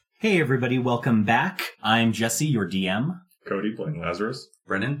Hey everybody, welcome back. I'm Jesse, your DM. Cody playing Lazarus.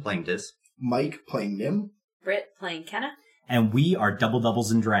 Brennan playing Diz. Mike playing Nim. Britt playing Kenna. And we are Double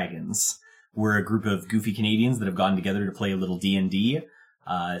Doubles and Dragons. We're a group of goofy Canadians that have gotten together to play a little D&D.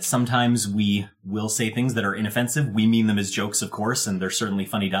 Sometimes we will say things that are inoffensive. We mean them as jokes, of course, and they're certainly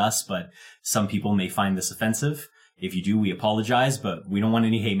funny to us, but some people may find this offensive. If you do, we apologize, but we don't want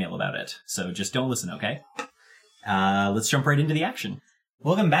any hate mail about it. So just don't listen, okay? Let's jump right into the action.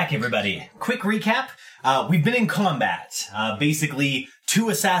 Welcome back, everybody. Quick recap. We've been in combat. Basically, two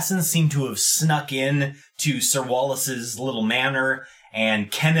assassins seem to have snuck in to Sir Wallace's little manor, and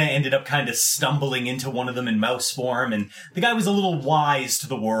Kenna ended up kind of stumbling into one of them in mouse form, and the guy was a little wise to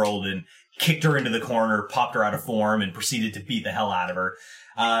the world and kicked her into the corner, popped her out of form, and proceeded to beat the hell out of her.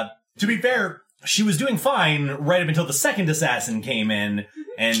 To be fair, she was doing fine right up until the second assassin came in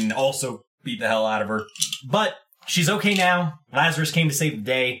and also beat the hell out of her. But she's okay now. Lazarus came to save the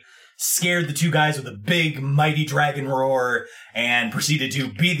day, scared the two guys with a big, mighty dragon roar, and proceeded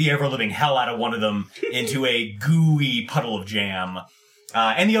to beat the ever-living hell out of one of them into a gooey puddle of jam.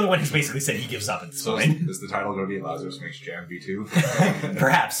 And the other one has basically said he gives up at this point. Is the title going to be Lazarus Makes Jam V2?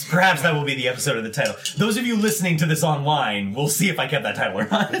 Perhaps that will be the episode of the title. Those of you listening to this online, we'll see if I kept that title or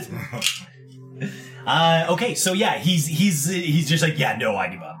not. Okay, so yeah, he's just like, yeah, no, I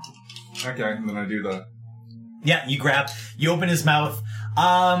give up. Okay, and then I do the... Yeah, you open his mouth.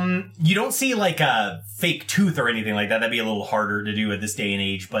 You don't see like a fake tooth or anything like that. That'd be a little harder to do at this day and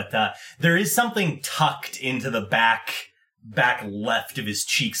age, but there is something tucked into the back left of his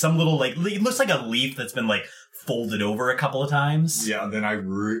cheek. Some little, like, it looks like a leaf that's been like folded over a couple of times. Yeah, and then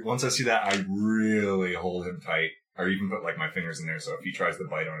once I see that, I really hold him tight. Or even put like my fingers in there, so if he tries to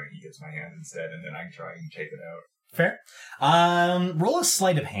bite on it, he gets my hand instead, and then I can try and take it out. Fair. Roll a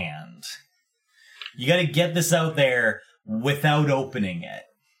sleight of hand. You gotta get this out there without opening it.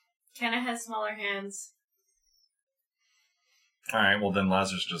 Kenna has smaller hands. Alright, well then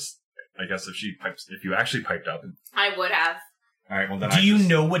Lazarus just... I guess if you actually piped up... I would have. Alright, well then Do you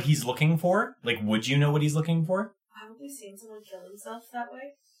know what he's looking for? Like, would you know what he's looking for? Haven't we seen someone kill himself that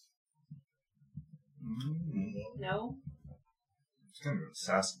way? No? It's kind of an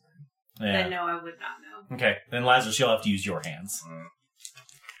assassin. Yeah. Then no, I would not know. Okay, then Lazarus, you'll have to use your hands.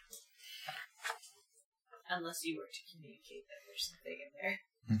 Unless you were to communicate that there's something in there.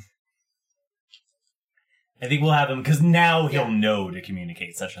 I think we'll have him, because now he'll know to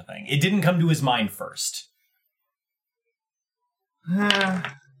communicate such a thing. It didn't come to his mind first.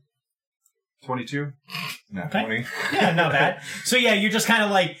 22? No, Okay. 20. Yeah, not bad. So yeah, you're just kind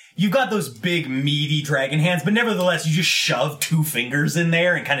of like, you've got those big, meaty dragon hands, but nevertheless, you just shove two fingers in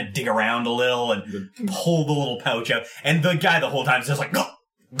there and kind of dig around a little and pull the little pouch out. And the guy the whole time is just like, gah,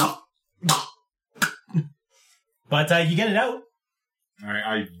 gah, gah. But you get it out. Alright,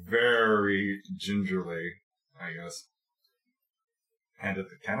 I very gingerly, I guess, hand it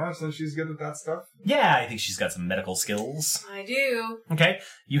to Kenna since she's good at that stuff. Yeah, I think she's got some medical skills. I do. Okay,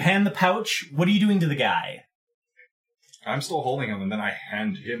 you hand the pouch. What are you doing to the guy? I'm still holding him, and then I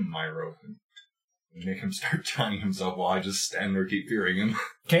hand him my rope and make him start tying himself while I just stand there keep fearing him.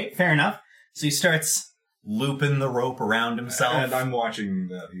 Okay, fair enough. So he starts looping the rope around himself. And I'm watching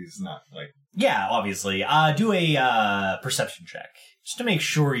that he's not, like... Yeah, obviously. Do a perception check. Just to make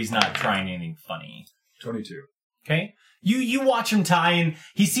sure he's not trying anything funny. 22. Okay? You watch him tie, and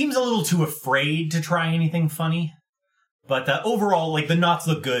he seems a little too afraid to try anything funny. But overall, like, the knots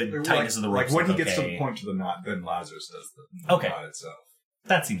look good. Tightness of the ropes Like, when he look gets to okay. the point to the knot, then Lazarus does the Okay. knot itself.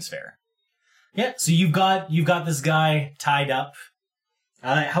 That seems fair. Yeah, so you've got this guy tied up.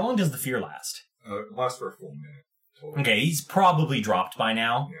 How long does the fear last? It lasts for a full minute. Totally. Okay, he's probably dropped by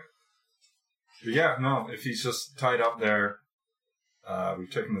now. Yeah. But yeah, no, if he's just tied up there,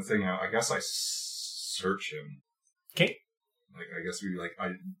 we've taken the thing out. I guess I search him. Okay. Like, I guess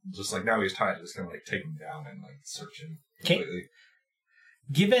just like now he's tied, just kind of like take him down and like search him Okay. completely.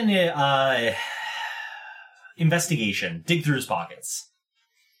 Given it, investigation, dig through his pockets.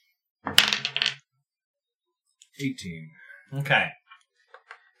 18. Okay.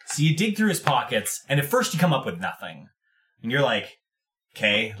 So you dig through his pockets, and at first you come up with nothing. And you're like,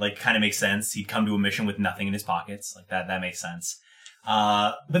 okay, like, kind of makes sense. He'd come to a mission with nothing in his pockets. Like, that makes sense.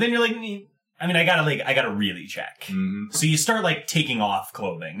 But then you're like, I mean, I gotta really check. Mm-hmm. So you start, like, taking off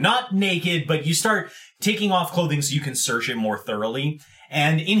clothing. Not naked, but you start taking off clothing so you can search it more thoroughly.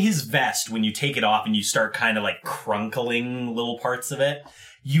 And in his vest, when you take it off and you start kind of, like, crunkling little parts of it,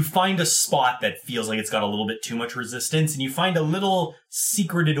 you find a spot that feels like it's got a little bit too much resistance, and you find a little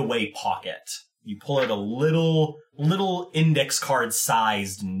secreted away pocket. You pull out a little index card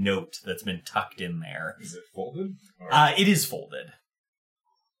sized note that's been tucked in there. Is it folded? Or... It is folded.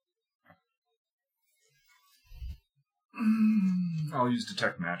 I'll use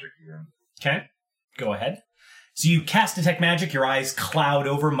Detect Magic again. Okay, go ahead. So you cast Detect Magic, your eyes cloud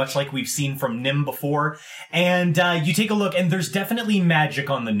over, much like we've seen from Nim before, and you take a look, and there's definitely magic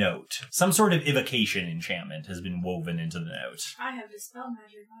on the note. Some sort of evocation enchantment has been woven into the note. I have Dispel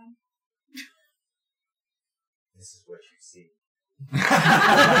Magic on. This is what you see.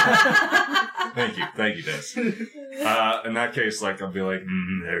 Thank you, Des. In that case, like, I'll be like,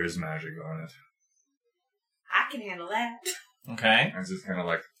 there is magic on it. I can handle that. Okay. I just kind of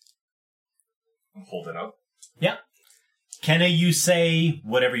like hold it up. Yeah. Kenna, you say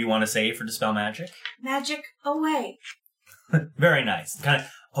whatever you want to say for Dispel Magic. Magic away. Very nice. Kind of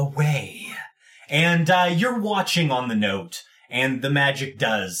away. And you're watching on the note, and the magic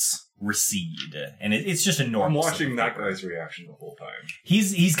does recede. And it's just a normal... I'm watching that guy's reaction the whole time.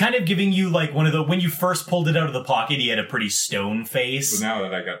 He's kind of giving you like one of the... When you first pulled it out of the pocket, he had a pretty stone face. But now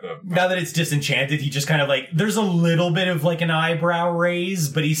that I got the... Now that it's disenchanted, he just kind of like... There's a little bit of like an eyebrow raise,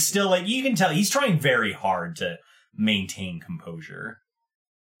 but he's still like... You can tell he's trying very hard to maintain composure.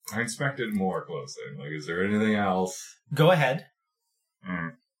 I inspect it more closely. Like, is there anything else? Go ahead.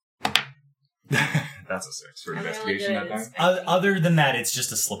 That's a 6 for I'm really investigation good that at time. inspecting. Other than that, it's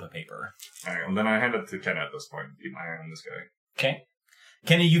just a slip of paper. Alright, well then I hand it to Kenna at this point. Keep my eye on this guy. Okay.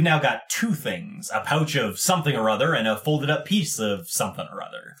 Kenny, you've now got two things. A pouch of something or other and a folded up piece of something or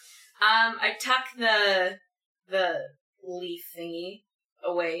other. I tuck the leaf thingy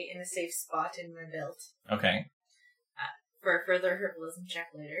away in a safe spot in my belt Okay. for a further herbalism check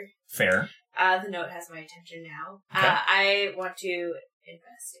later. Fair. The note has my attention now. Okay. I want to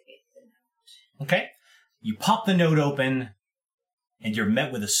investigate the note. Okay. You pop the note open, and you're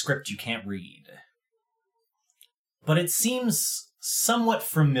met with a script you can't read. But it seems somewhat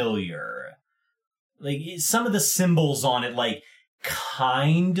familiar. Like, some of the symbols on it, like,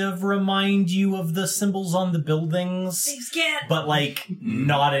 kind of remind you of the symbols on the buildings. Things can't. But, like,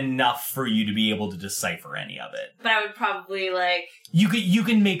 not enough for you to be able to decipher any of it. But I would probably, like... You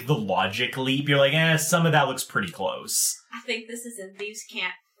can make the logic leap. You're like, some of that looks pretty close. I think this is in Thieves'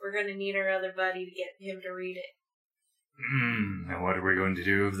 Camp. We're gonna need our other buddy to get him to read it. Now what are we going to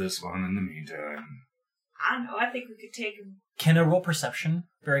do with this one in the meantime? I don't know. I think we could take him. Can I roll perception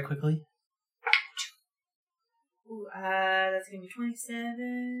very quickly? Ooh, that's gonna be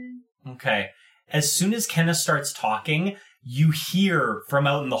 27. Okay. As soon as Kenna starts talking, you hear from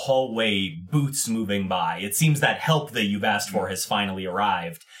out in the hallway boots moving by. It seems that help that you've asked for has finally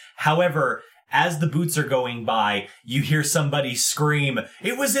arrived. However, as the boots are going by, you hear somebody scream,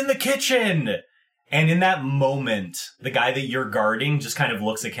 "It was in the kitchen!" And in that moment, the guy that you're guarding just kind of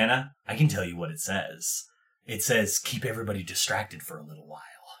looks at Kenna. I can tell you what it says. It says, "Keep everybody distracted for a little while."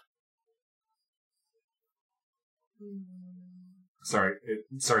 Sorry,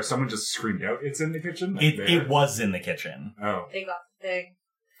 someone just screamed out, "It's in the kitchen"? Like It was in the kitchen. Oh. They got the thing.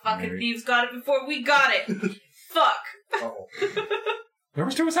 Fucking Maybe. thieves got it before we got it. Fuck. Oh. There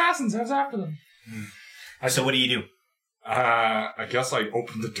was 2 assassins. I was after them. So what do you do? I guess I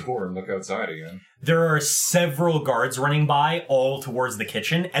open the door and look outside again. There are several guards running by, all towards the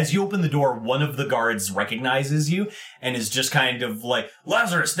kitchen. As you open the door, one of the guards recognizes you and is just kind of like,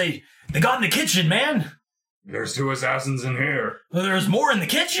 "Lazarus, they got in the kitchen, man! There's 2 assassins in here. There's more in the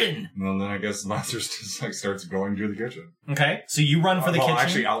kitchen!" Well, then I guess Lazarus just like starts going to the kitchen. Okay, so you run for the kitchen.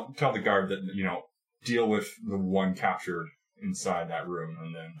 Actually, I'll tell the guard that, deal with the one captured inside that room,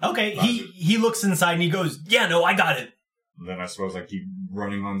 and then... Okay, Lazarus, he looks inside and he goes, "Yeah, no, I got it." and then I suppose I keep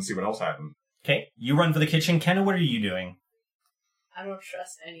running on and see what else happened. Okay, you run for the kitchen. Kenna, what are you doing? I don't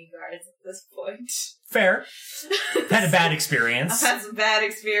trust any guards at this point. Fair. Had a bad experience. I've had some bad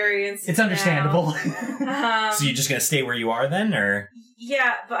experiences. It's understandable. Now. So you're just gonna stay where you are then, or?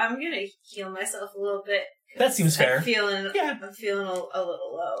 Yeah, but I'm gonna heal myself a little bit. That seems fair. I'm feeling Yeah. a little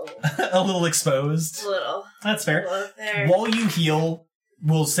low. A little exposed. A little. That's fair. Low there. While you heal,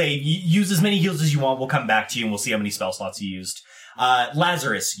 we'll say use as many heals as you want. We'll come back to you and we'll see how many spell slots you used.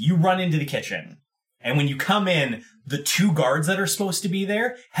 Lazarus, you run into the kitchen. And when you come in, the 2 guards that are supposed to be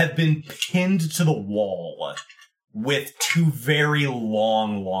there have been pinned to the wall with 2 very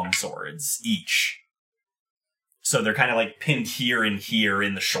long swords each. So they're kind of like pinned here and here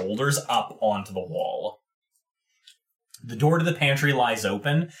in the shoulders up onto the wall. The door to the pantry lies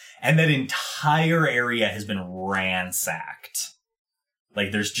open, and that entire area has been ransacked.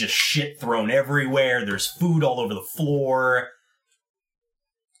 Like, there's just shit thrown everywhere, there's food all over the floor.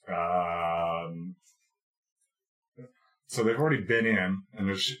 So they've already been in, and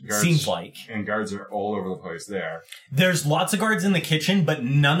there's guards... Seems like. And guards are all over the place there. There's lots of guards in the kitchen, but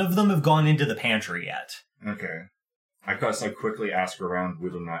none of them have gone into the pantry yet. Okay. I guess I quickly ask around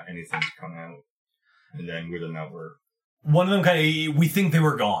whether or not anything's come out. And then whether or not we're One of them kind of, we think they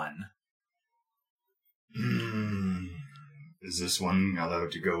were gone. Is this one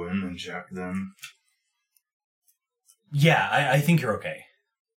allowed to go in and check then? Yeah, I think you're okay.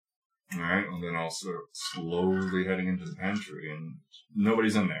 Alright, well then I'll start slowly heading into the pantry, and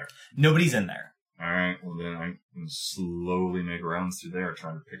nobody's in there. Nobody's in there. Alright, well then I can slowly make rounds through there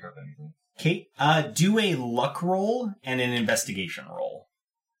trying to pick up anything. Okay, do a luck roll and an investigation roll.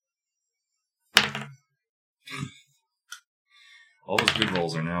 All those good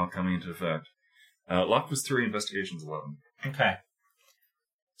rolls are now coming into effect. Luck was 3, investigation's 11. Okay.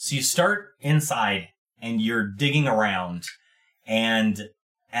 So you start inside, and you're digging around, and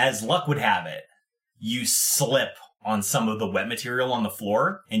as luck would have it, you slip on some of the wet material on the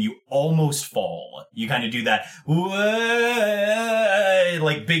floor, and you almost fall. You kind of do that,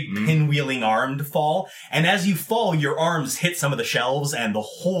 like big pinwheeling armed fall, and as you fall, your arms hit some of the shelves, and the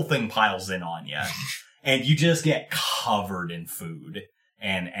whole thing piles in on you. And you just get covered in food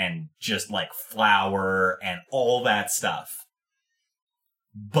and just like flour and all that stuff.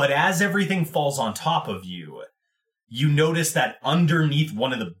 But as everything falls on top of you, you notice that underneath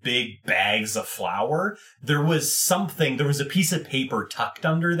one of the big bags of flour, there was a piece of paper tucked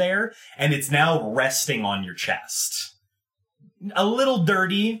under there, and it's now resting on your chest. A little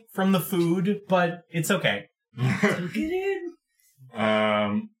dirty from the food, but it's okay. Get in.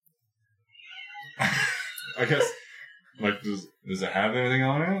 I guess, like, does it have anything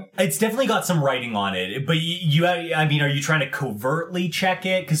on it? It's definitely got some writing on it, but you are you trying to covertly check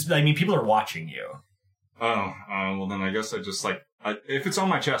it? Because, people are watching you. Oh, well then I guess I just, if it's on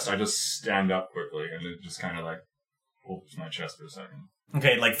my chest, I just stand up quickly, and it just kind of, holds my chest for a second.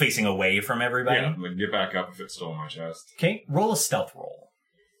 Okay, like facing away from everybody? Yeah, get back up if it's still on my chest. Okay, roll a stealth roll.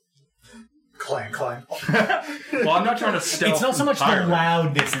 Clang. Well, I'm not trying to stealth. It's not so much entirely. the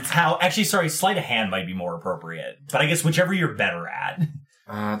loudness, it's how... Actually, sorry, sleight of hand might be more appropriate. But I guess whichever you're better at.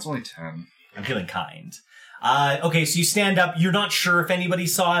 It's only 10. I'm feeling kind. Okay, so you stand up. You're not sure if anybody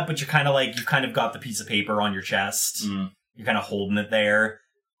saw it, but you're kind of you've kind of got the piece of paper on your chest. Mm. You're kind of holding it there.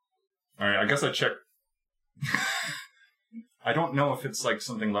 Alright, I guess I check... I don't know if it's,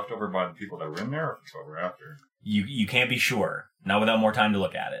 something left over by the people that were in there, or if it's over after. You can't be sure. Not without more time to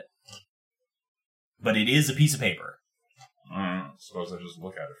look at it. But it is a piece of paper. I suppose I just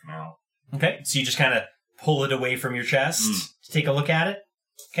look at it for now. Okay, so you just kind of pull it away from your chest to take a look at it.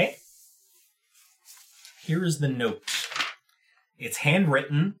 Okay. Here is the note. It's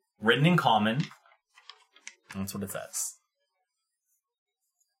handwritten, written in common. That's what it says.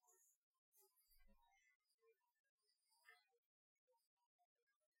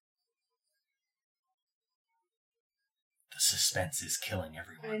 The suspense is killing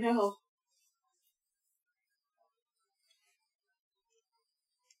everyone. I know.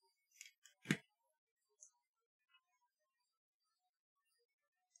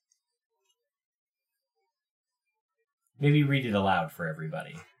 Maybe read it aloud for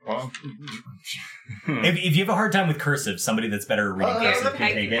everybody. Well, If you have a hard time with cursive, somebody that's better at reading cursive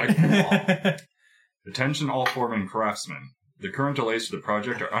can take it. Attention all foremen craftsmen. The current delays to the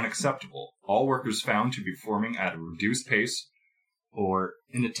project are unacceptable. All workers found to be performing at a reduced pace or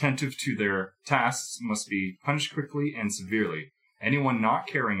inattentive to their tasks must be punished quickly and severely. Anyone not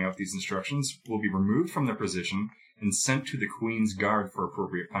carrying out these instructions will be removed from their position and sent to the Queen's Guard for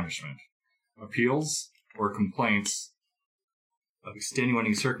appropriate punishment. Appeals or complaints of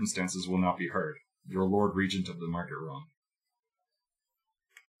extenuating circumstances will not be heard. Your Lord Regent of the Market Realm.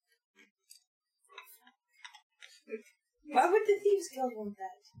 Why would the Thieves Guild want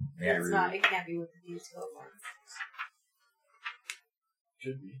that? Yeah, It's really. not. It can't be what the Thieves Guild wants.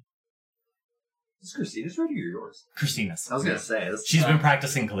 Should be. Is Christina's ready or yours? Christina's. I was gonna say this. She's been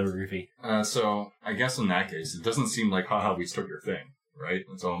practicing calligraphy. So, I guess in that case, it doesn't seem like, haha, we took your thing, right?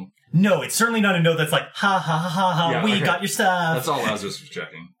 That's all, No, it's certainly not a note that's like, ha ha ha ha ha, Yeah, we okay. got your stuff. that's all Lazarus was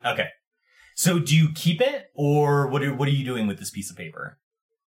checking. Okay. So do you keep it, or what are you doing with this piece of paper?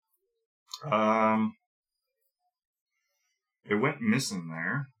 It went missing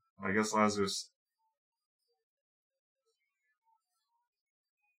there. I guess Lazarus...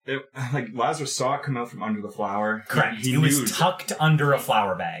 Lazarus saw it come out from under the flower. Correct. He It was knew- tucked under a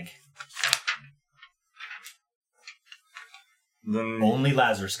flour bag. Then, Only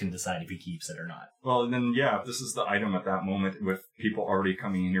Lazarus can decide if he keeps it or not. well, then, yeah, if this is the item at that moment, with people already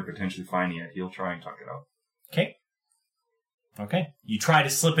coming in here potentially finding it, he'll try and tuck it out. Okay. Okay. You try to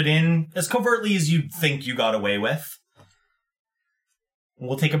slip it in as covertly as you think you got away with.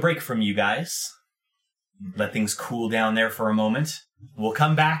 We'll take a break from you guys. Let things cool down there for a moment. We'll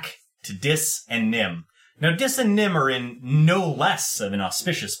come back to Dis and Nim. Now, Dis and Nim are in no less of an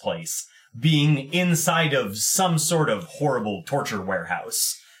auspicious place, being inside of some sort of horrible torture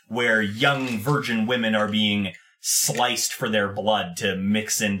warehouse where young virgin women are being sliced for their blood to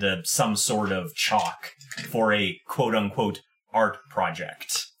mix into some sort of chalk for a quote-unquote art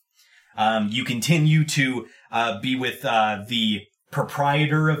project. You continue to be with the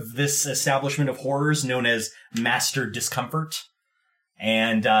proprietor of this establishment of horrors known as Master Discomfort.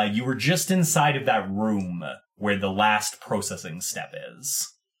 And you were just inside of that room where the last processing step is.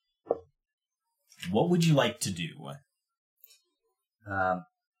 What would you like to do?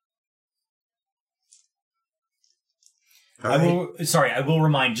 I will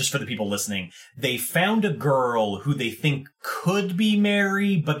remind, just for the people listening, they found a girl who they think could be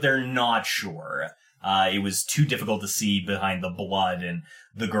Mary, but they're not sure. It was too difficult to see behind the blood, and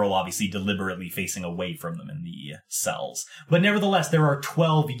the girl obviously deliberately facing away from them in the cells. But nevertheless, there are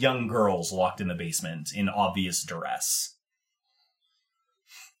 12 young girls locked in the basement in obvious duress.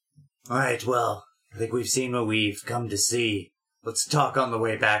 Alright, well, I think we've seen what we've come to see. Let's talk on the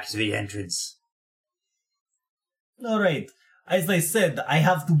way back to the entrance. Alright, as I said, I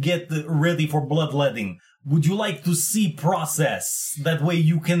have to get ready for bloodletting. Would you like to see process? That way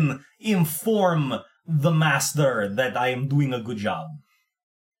you can inform the master that I am doing a good job.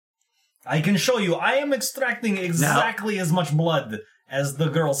 I can show you, I am extracting exactly as much blood as the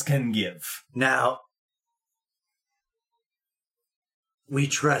girls can give. Now, we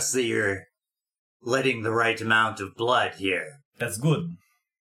trust that you're letting the right amount of blood here. That's good.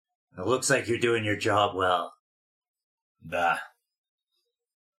 It looks like you're doing your job well. Bah.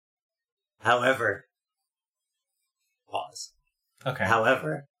 However, pause. Okay.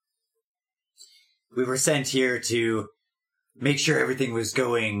 However, we were sent here to make sure everything was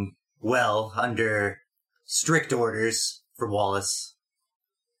going well under strict orders from Wallace.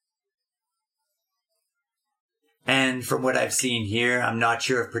 And from what I've seen here, I'm not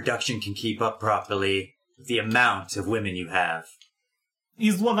sure if production can keep up properly with the amount of women you have.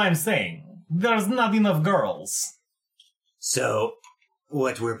 Is what I'm saying. There's not enough girls. So,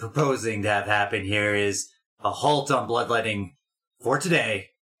 what we're proposing to have happen here is a halt on bloodletting for today,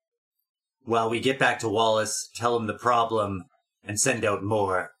 while we get back to Wallace, tell him the problem, and send out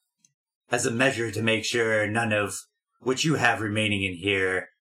more, as a measure to make sure none of what you have remaining in here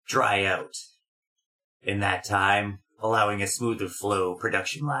dry out. In that time, allowing a smoother flow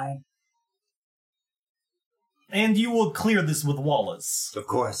production line. And you will clear this with Wallace. Of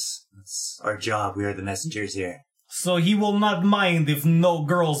course, that's our job. We are the messengers here. So he will not mind if no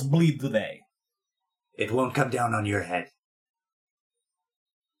girls bleed today. It won't come down on your head.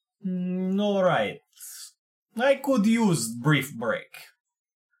 Alright. I could use brief break.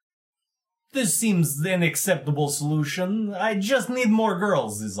 This seems an acceptable solution. I just need more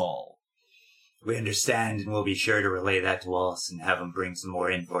girls is all. We understand, and we'll be sure to relay that to Wallace and have him bring some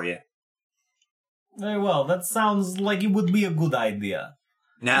more in for you. Very well, that sounds like it would be a good idea.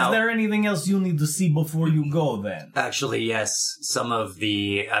 Now, is there anything else you need to see before you go, then? Actually, yes. Some of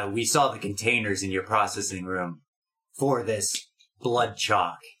the... we saw the containers in your processing room for this blood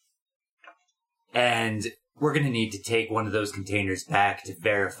chalk. And we're going to need to take one of those containers back to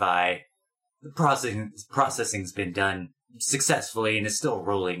verify the processing's been done successfully and is still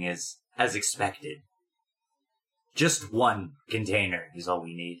rolling as expected. Just one container is all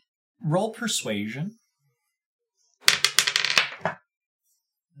we need. Roll persuasion.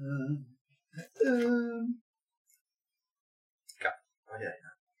 God, why did I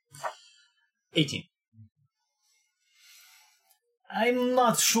not? 18. I'm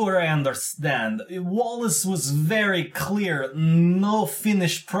not sure I understand. Wallace was very clear. No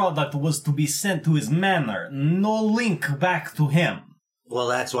finished product was to be sent to his manor. No link back to him. Well,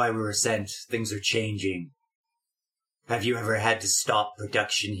 that's why we were sent. Things are changing. Have you ever had to stop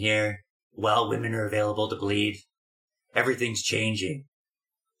production here while women are available to bleed? Everything's changing.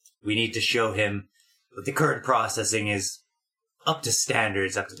 We need to show him that the current processing is up to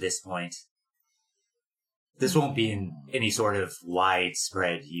standards up to this point. This won't be in any sort of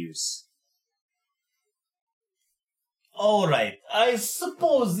widespread use. Alright, I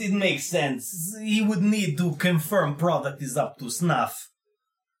suppose it makes sense. He would need to confirm product is up to snuff.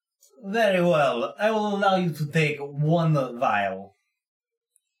 Very well, I will allow you to take one vial.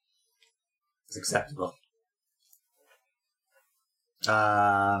 It's acceptable.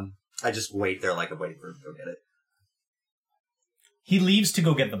 I just wait there like I'm waiting for him to go get it. He leaves to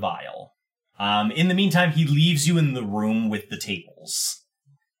go get the vial. In the meantime, he leaves you in the room with the tables.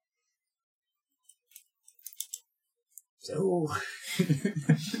 So...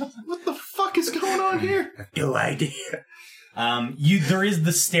 What the fuck is going on here? No idea. There is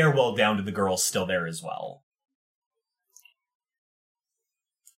the stairwell down to the girls still there as well.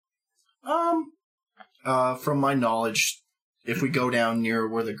 From my knowledge, if we go down near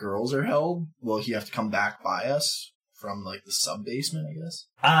where the girls are held, will he have to come back by us from, like, the sub-basement, I guess?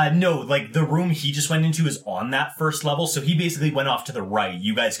 No, like, the room he just went into is on that first level, so he basically went off to the right.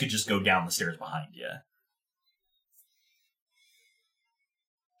 You guys could just go down the stairs behind you.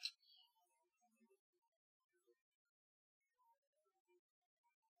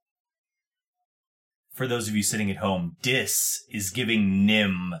 For those of you sitting at home, Dis is giving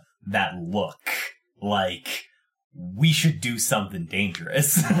Nim that look. Like, we should do something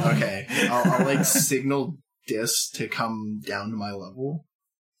dangerous. Okay, I'll like, signal Dis to come down to my level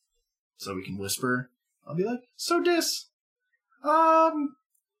so we can whisper. I'll be like, so Dis, I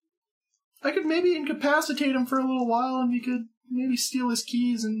could maybe incapacitate him for a little while and we could maybe steal his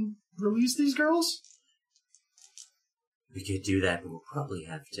keys and release these girls? We could do that, but we'll probably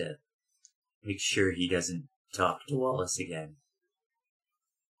have to make sure he doesn't talk to Wallace again.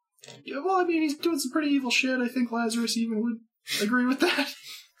 Yeah, well, I mean, he's doing some pretty evil shit. I think Lazarus even would agree with that.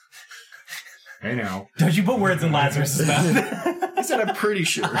 Hey now. Don't you put words in Lazarus' mouth. I said I'm pretty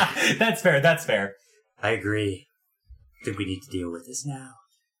sure. That's fair, that's fair. I agree. I think we need to deal with this now.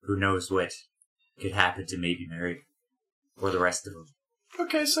 Who knows what could happen to maybe Mary or the rest of them.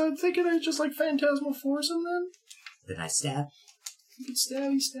 Okay, so I'm thinking I just, like, phantasmal force him then? Then I stab. You could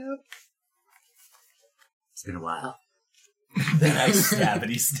stabby stab. It's been a while. Then I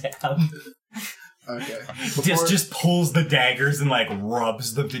stabbity stab. Okay. Dis just pulls the daggers and, like,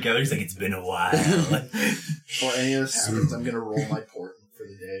 rubs them together. He's like, it's been a while. Before any of this happens, I'm gonna roll my portent for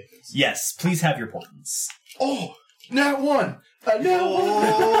the day. Yes, please have your portents. Oh! Nat 1! Nat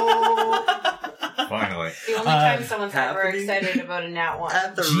 1! Finally. The only time someone's ever happening excited about a nat one.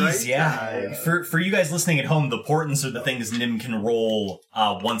 At the Jeez, right yeah. time. For you guys listening at home, the portents are the things Nim can roll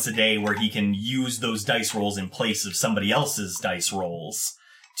once a day where he can use those dice rolls in place of somebody else's dice rolls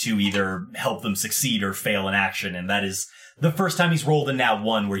to either help them succeed or fail in action, and that is the first time he's rolled a nat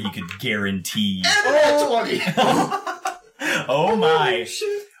 1 where he could guarantee... Oh, 20! Oh my.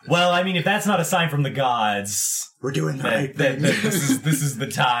 Well, I mean, if that's not a sign from the gods, We're doing the that, right that, thing. that this is the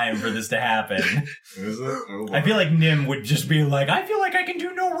time for this to happen. Is it? Oh, I feel like Nim would just be like, I feel like I can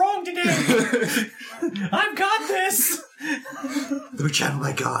do no wrong today. I've got this. Let me channel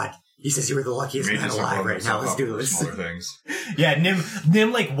my god. He says you were the luckiest Maybe man just alive warm right now. yourself Let's up do for this. Smaller things. Yeah,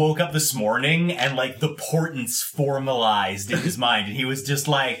 Nim like woke up this morning and like the portents formalized in his mind, and he was just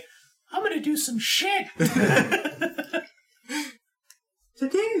like, I'm gonna do some shit.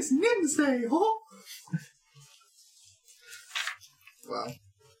 Today is Nim's day, huh? Wow.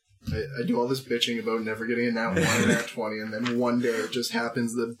 I do all this bitching about never getting a nat 1 and nat 20, and then one day it just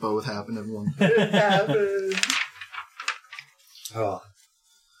happens that both happen at once. It happened. Oh.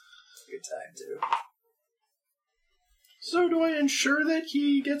 Good time, too. So do I ensure that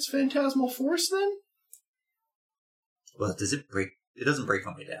he gets phantasmal force then? Well, does it break? It doesn't break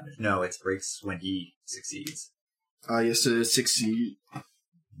on my damage. No, it breaks when he succeeds. He has to succeed.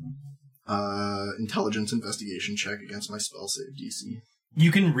 Intelligence investigation check against my spell save DC.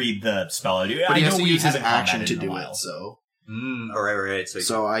 You can read the spell. But he I has know to we use his haven't action combated to in a do while. it, so... Right.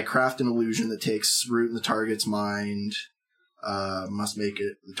 So I craft an illusion that takes root in the target's mind.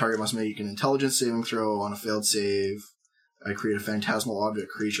 The target must make an intelligence saving throw. On a failed save, I create a phantasmal object,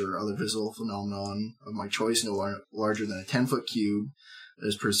 creature, or other visible phenomenon of my choice no larger than a 10-foot cube that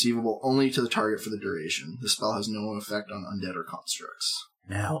is perceivable only to the target for the duration. The spell has no effect on undead or constructs.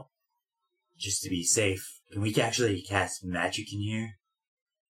 Now, just to be safe, can we actually cast magic in here?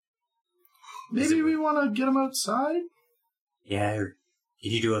 Maybe we want to get him outside? Yeah, or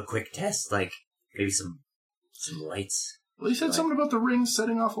can you do a quick test, like maybe some lights? Well, he said something about the rings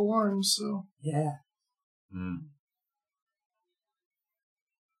setting off alarms, so... Yeah. Can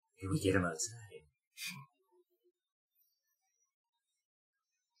we get him outside?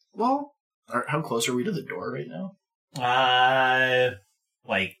 Well, how close are we to the door right now?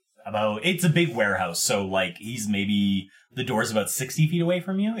 It's a big warehouse, so like he's maybe the door's about 60 feet away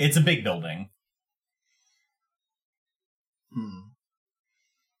from you. It's a big building.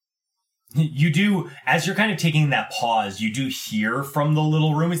 You do, as you're kind of taking that pause, you do hear from the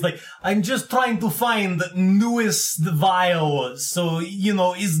little room. He's like, I'm just trying to find the newest vial, so,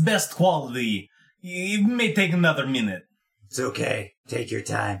 is best quality. It may take another minute. It's okay. Take your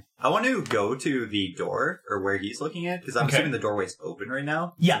time. I want to go to the door, or where he's looking at, because I'm Okay. assuming the doorway's open right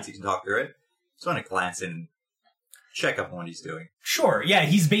now. Yeah. Since he can talk through it. Just want to glance in and check up on what he's doing. Sure, yeah,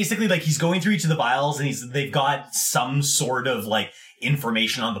 he's basically like, he's going through each of the vials, and they've got some sort of like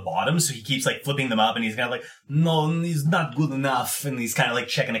information on the bottom, so he keeps like flipping them up, and he's kind of like, no, he's not good enough, and he's kind of like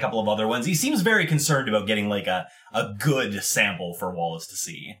checking a couple of other ones. He seems very concerned about getting like a good sample for Wallace to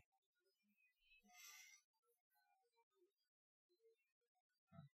see.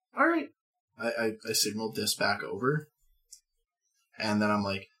 all right. I signaled this back over. And then I'm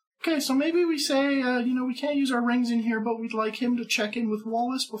like, okay, so maybe we say, we can't use our rings in here, but we'd like him to check in with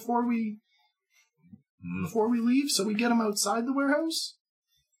Wallace before we leave, so we get him outside the warehouse.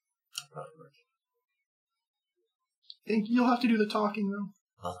 I think you'll have to do the talking,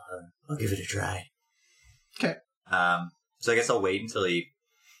 though. I'll give it a try. Okay. So I guess I'll wait until he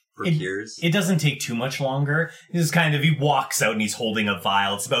procures. It doesn't take too much longer. This kind of, he walks out and he's holding a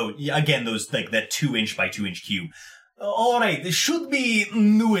vial. It's about, again, those, like, that 2-inch by 2-inch cube. Alright, this should be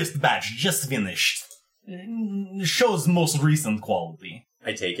newest batch, just finished. Shows most recent quality.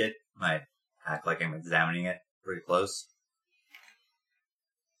 I take it. I act like I'm examining it pretty close.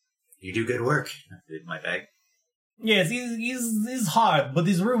 You do good work. I did my bag. Yes, he's hard, but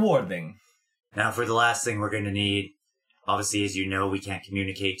he's rewarding. Now for the last thing we're going to need, obviously as you know, we can't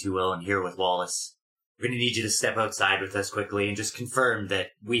communicate too well in here with Wallace. We're going to need you to step outside with us quickly and just confirm that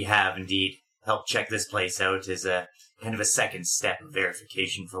we have indeed helped check this place out as a kind of a second step of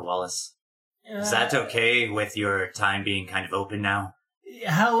verification for Wallace. Is that okay with your time being kind of open now?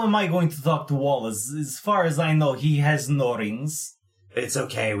 How am I going to talk to Wallace? As far as I know, he has no rings. It's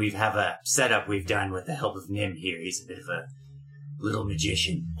okay. We have a setup we've done with the help of Nim here. He's a bit of a little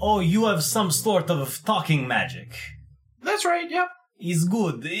magician. Oh, you have some sort of talking magic. That's right, yep. Is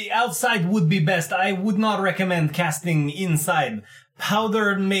good. Outside would be best. I would not recommend casting inside.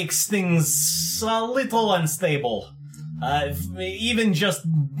 Powder makes things a little unstable. Even just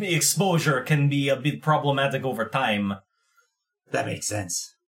exposure can be a bit problematic over time. That makes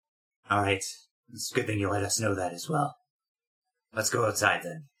sense. Alright. It's a good thing you let us know that as well. Let's go outside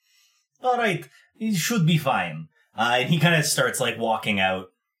then. Alright, it should be fine. And he kind of starts, like, walking out.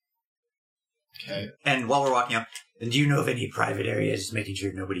 Okay. And while we're walking out, do you know of any private areas, just making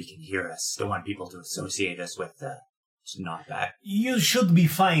sure nobody can hear us? Don't want people to associate us with, not back. You should be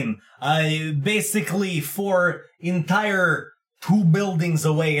fine. Basically, for entire 2 buildings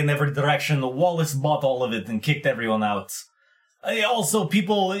away in every direction, Wallace bought all of it and kicked everyone out. Also,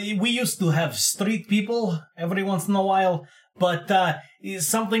 we used to have street people every once in a while, but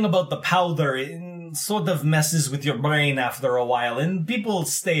something about the powder sort of messes with your brain after a while, and people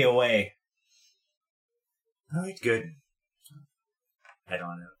stay away. Alright, good. Head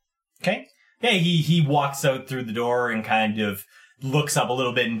on out. Okay. Yeah, he walks out through the door and kind of looks up a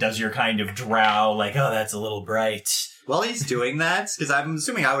little bit and does your kind of drow, like, oh, that's a little bright. While he's doing that, because I'm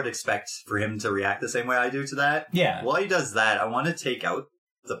assuming I would expect for him to react the same way I do to that. Yeah. While he does that, I want to take out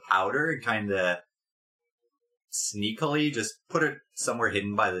the powder and kind of sneakily just put it somewhere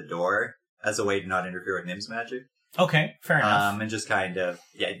hidden by the door as a way to not interfere with Nim's magic. Okay, fair enough. And just kind of,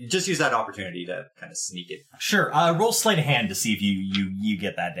 just use that opportunity to kind of sneak it. Sure, roll sleight of hand to see if you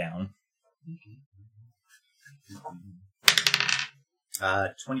get that down.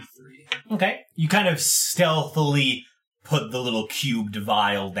 23. Okay. You kind of stealthily put the little cubed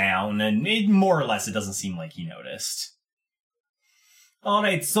vial down, and more or less it doesn't seem like he noticed.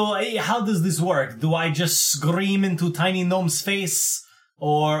 Alright, so how does this work? Do I just scream into Tiny Gnome's face?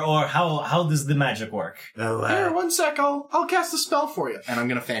 Or how does the magic work? Oh, Here, 1 sec, I'll cast a spell for you. And I'm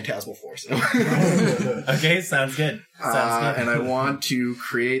gonna Phantasmal Force him. Okay, sounds good. Sounds good. And I want to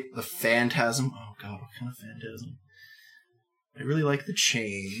create the phantasm. Oh god, what kind of phantasm? I really like the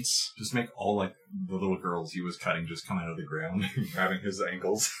chains. Just make all, like, the little girls he was cutting just come out of the ground, grabbing his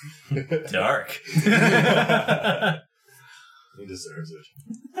ankles. Dark. He deserves it.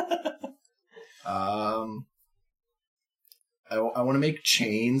 I want to make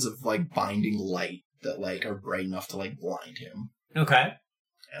chains of, like, binding light that, like, are bright enough to, like, blind him. Okay.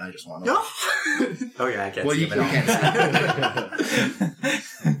 And I just want to... Oh yeah, I can't Well, see you him at all. can't see.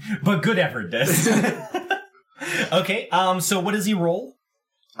 But good effort, Des. Okay, so what does he roll?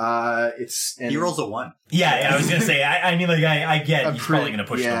 He rolls a 1. Yeah, I was gonna say, I mean, like, I get he's probably gonna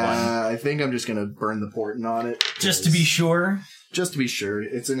push the 1. Yeah, I think I'm just gonna burn the portent on it. Just to be sure. Just to be sure.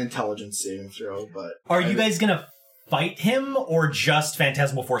 It's an intelligence saving throw, but... Are you guys gonna fight him, or just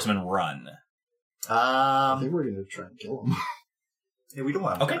Phantasmal Force him and run? I think we're gonna try and kill him. Yeah, we don't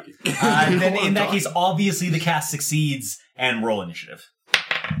want Okay. to. Then in that case, obviously the cast succeeds, and roll initiative.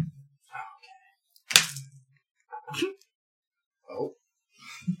 Oh.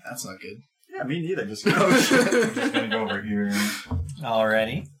 That's not good. Yeah, me neither. I'm just gonna go over here.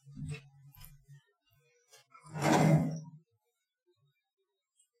 Alrighty.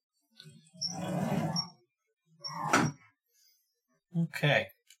 Okay.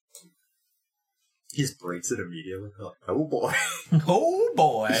 He just breaks it immediately. Like, oh boy. Oh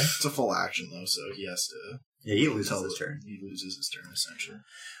boy. It's a full action, though, so he has to... Yeah, he loses tell his it- turn. He loses his turn, essentially.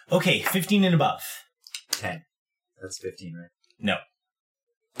 Okay, 15 and above. 10. That's 15, right? No.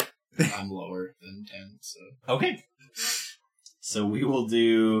 I'm lower than 10, so. Okay. So we will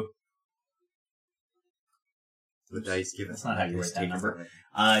do... The dice give That's us not how you write that take number.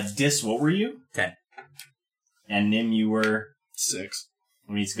 us Dis, what were you? 10. And Nim, you were... 6.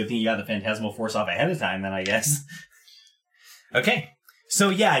 I mean, it's a good thing you got the Phantasmal Force off ahead of time, then, I guess. Okay. So,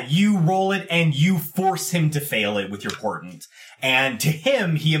 yeah, you roll it, and you force him to fail it with your portent. And to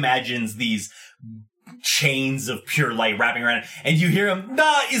him, he imagines these chains of pure light wrapping around it, and you hear him,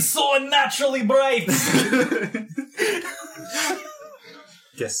 "That is so unnaturally bright!"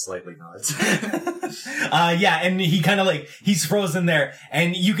 Just slightly nods. Yeah, and he kind of like, he's frozen there,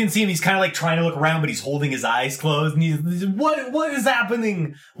 and you can see him, he's kind of like trying to look around, but he's holding his eyes closed, and he's, what is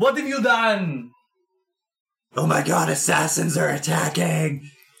happening? What have you done? Oh my god, assassins are attacking!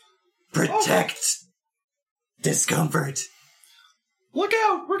 Protect discomfort. Look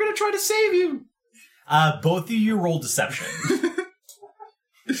out! We're gonna try to save you! Both of you roll deception.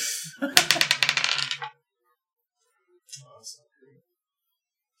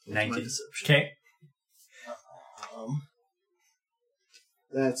 19. Okay.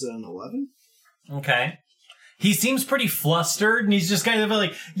 That's an 11. Okay. He seems pretty flustered, and he's just kind of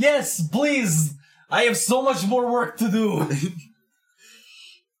like, "Yes, please! I have so much more work to do!"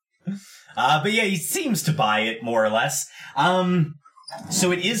 But yeah, he seems to buy it, more or less.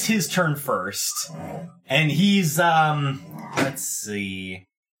 So it is his turn first. And he's, let's see.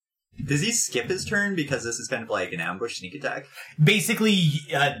 Does he skip his turn because this is kind of like an ambush sneak attack? Basically,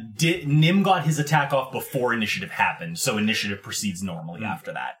 Nim got his attack off before initiative happened, so initiative proceeds normally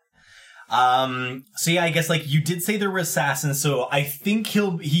after that. So yeah, I guess like you did say there were assassins, so I think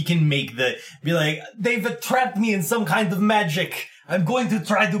he can make be like, "They've trapped me in some kind of magic. I'm going to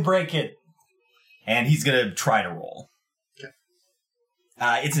try to break it." And he's gonna try to roll. Okay.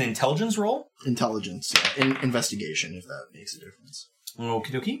 It's an intelligence roll. Intelligence, yeah. Investigation, if that makes a difference.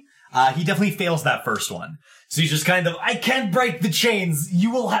 Okie dokie. He definitely fails that first one. So he's just kind of, "I can't break the chains.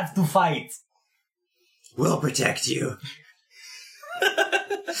 You will have to fight." We'll protect you.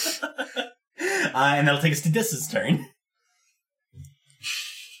 And that'll take us to Dis's turn.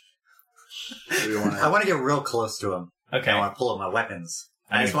 I want to get real close to him. Okay. I want to pull out my weapons.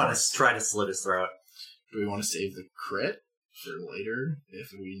 I just Of want course. to try to slit his throat. Do we want to save the crit for later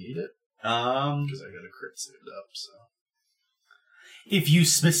if we need it? Um, Because I got a crit saved up, so. If you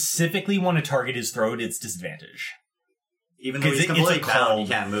specifically want to target his throat, it's disadvantage. even though 'Cause he's it's a completely bound, called- he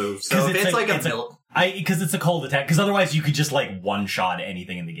can't move. 'cause So if it's it's like- like it's a a- mil- Because it's a cold attack. Because otherwise you could just like one-shot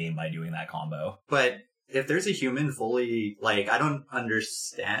anything in the game by doing that combo. but if there's a human fully, like, I don't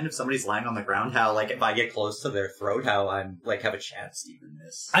understand if somebody's lying on the ground, how, like, if I get close to their throat, how I'm, like, have a chance to even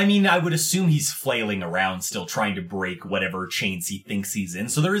miss. I mean, I would assume he's flailing around still trying to break whatever chains he thinks he's in.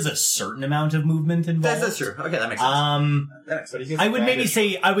 So there is a certain amount of movement involved. That's true. Okay, that makes sense. That makes sense.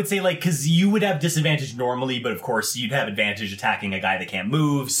 I would say like, cause you would have disadvantage normally, but of course you'd have advantage attacking a guy that can't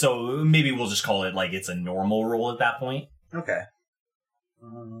move. So maybe we'll just call it like it's a normal roll at that point. Okay.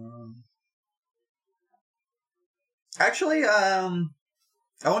 Actually, I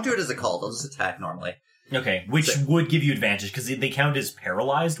won't do it as a call. I'll just attack normally. Okay. Which would give you advantage because they count as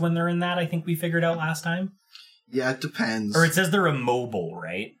paralyzed when they're in that. I think we figured out last time. Yeah, it depends. Or it says they're immobile,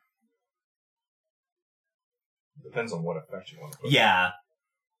 right? Depends on what effect you want to put. Yeah.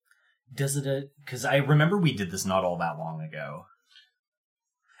 Does it? Because I remember we did this not all that long ago.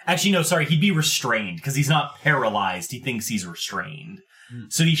 Actually, no, sorry. He'd be restrained because he's not paralyzed. He thinks he's restrained.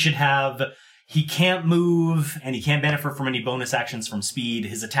 So he should have... He can't move, and he can't benefit from any bonus actions from speed.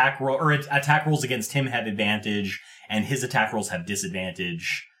 His attack rolls against him have advantage, and his attack rolls have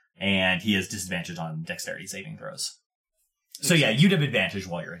disadvantage, and he has disadvantage on dexterity saving throws. So yeah, you'd have advantage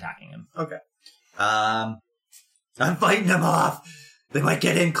while you're attacking him. Okay. I'm fighting them off. They might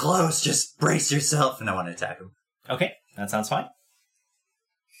get in close. Just brace yourself, and I want to attack them. Okay, that sounds fine.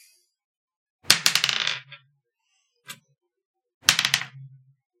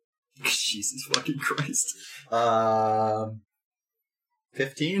 Jesus fucking Christ.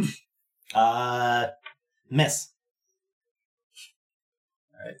 15? Miss.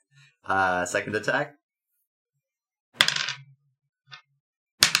 Second attack?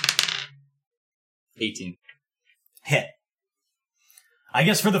 18. Hit. I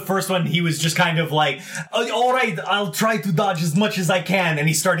guess for the first one, he was just kind of like, all right, I'll try to dodge as much as I can. And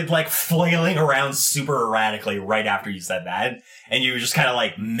he started like flailing around super erratically right after you said that. And you were just kind of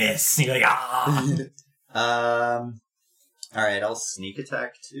like, miss. And you're like, ah. Alright, I'll sneak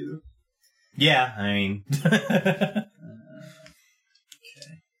attack too. Yeah, I mean. Okay.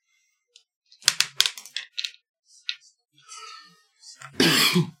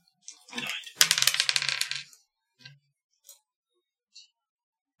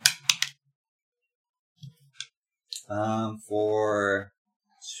 For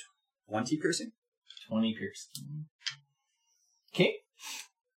 20 piercing. 20 piercing. Okay.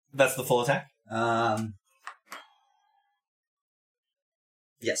 That's the full attack?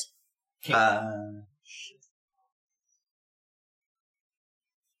 Yes. Okay. Shit.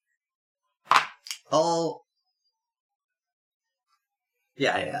 Oh.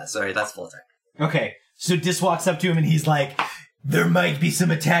 Yeah, sorry, that's full attack. Okay. So Dis walks up to him and he's like, there might be some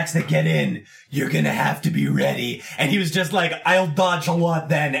attacks that get in. You're gonna have to be ready. And he was just like, I'll dodge a lot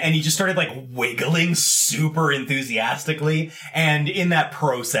then. And he just started like wiggling super enthusiastically. And in that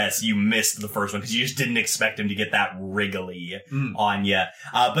process, you missed the first one because you just didn't expect him to get that wriggly on you.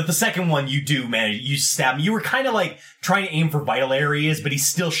 But the second one, you do manage. You stab him. You were kind of like trying to aim for vital areas, but he's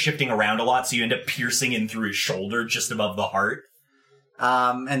still shifting around a lot. So you end up piercing in through his shoulder just above the heart.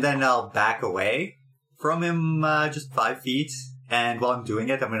 And then I'll back away from him just 5 feet. And while I'm doing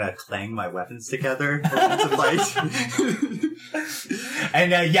it, I'm going to clang my weapons together to fight.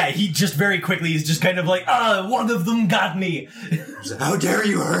 And yeah, he just very quickly is just kind of like, one of them got me. How dare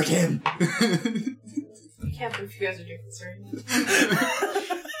you hurt him? You can't if you guys are doing this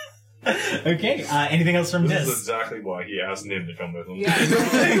right. Okay, anything else from This is Dis? exactly why he asked Nim to come with him.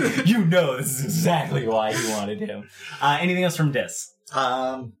 Yeah. You know this is exactly why he wanted him. Anything else from Dis?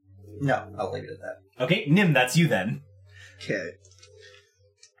 No, I'll leave it at that. Okay, Nim, that's you then. Okay.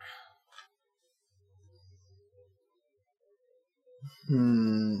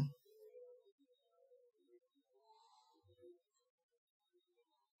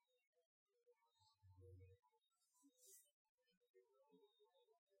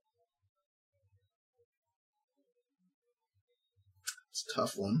 It's a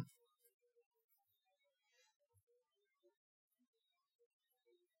tough one.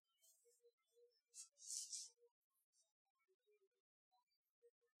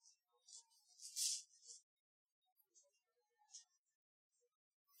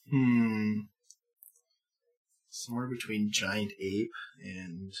 Somewhere between Giant Ape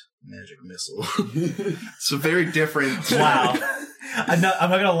and Magic Missile. So very different. Wow. I'm not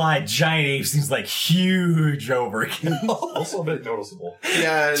gonna lie, Giant Ape seems like huge overkill. Also a bit noticeable.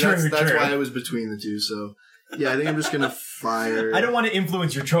 Yeah, True, that's true. why I was between the two. So yeah, I think I'm just gonna fire. I don't want to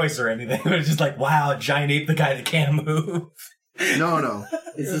influence your choice or anything, but it's just like, wow, Giant Ape, the guy that can't move. No.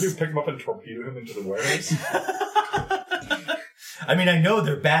 Is you pick him up and torpedo him into the warehouse? I mean, I know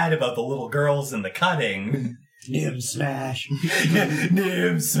they're bad about the little girls and the cutting. Nim smash.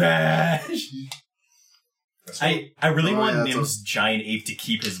 Nim smash. I really want yeah, Nim's Giant Ape to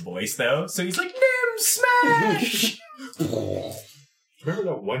keep his voice though, so he's like, Nim smash. Remember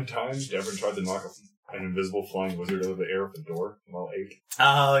that one time Devin tried to knock an invisible flying wizard out of the air with the door while ape?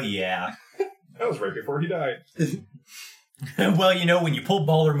 Oh yeah. That was right before he died. Well, you know, when you pull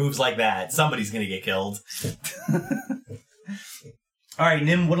baller moves like that, somebody's gonna get killed. All right,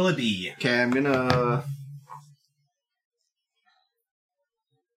 Nim, what'll it be? Okay, I'm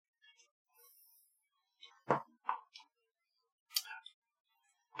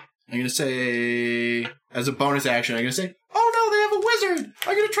gonna say, as a bonus action, I'm gonna say, oh no, they have a wizard!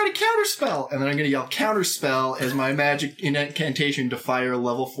 I'm gonna try to counterspell! And then I'm gonna yell counterspell as my magic incantation to fire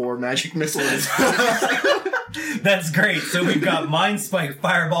level 4 magic missiles. That's great. So we've got Mind Spike,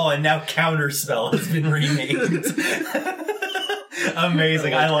 Fireball, and now Counterspell has been renamed.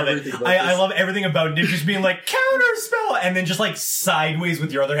 Amazing. I love it. I love everything about Nim just being like, Counterspell! And then just like sideways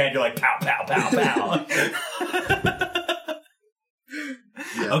with your other hand, you're like, pow, pow, pow, pow.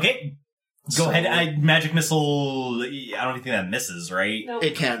 Yeah. Okay. Go ahead. Magic Missile, I don't think that misses, right? Nope.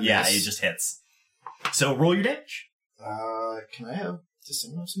 It can't Yeah, miss. it just hits. So roll your damage. Can I have... Does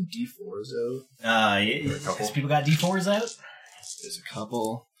someone have some D4s out? Has people got D4s out? There's a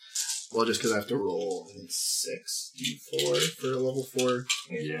couple. Well, just because I have to roll, I think 6 D4 for a level 4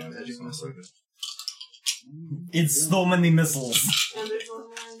 Yeah, magic missile. It's so many missiles. And there's one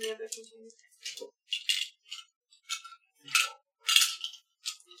more on the other container.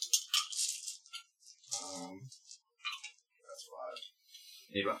 That's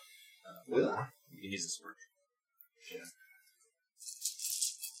 5. Eva? Yeah. You can use this word.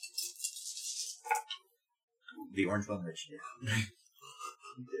 The orange one, Rich. Yeah.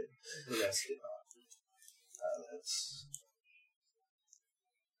 He did. The rest did not. That's...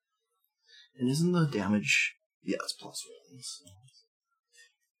 And isn't the damage... Yeah, it's +1. So.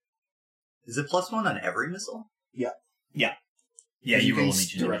 Is it +1 on every missile? Yeah, you roll them can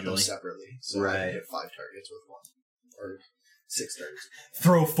each direct them individually. separately. So I Right. can hit 5 targets with 1. Or 6 targets.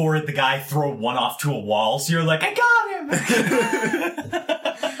 Throw 4 at the guy, throw 1 off to a wall, so you're like, I got him!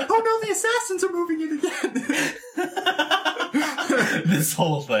 Oh no, the assassins are moving in again! This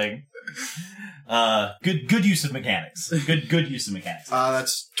whole thing. Good use of mechanics. Good use of mechanics.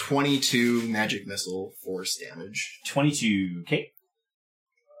 That's 22 magic missile force damage. 22. Okay. I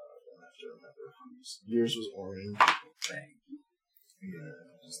have to remember. Yours was orange.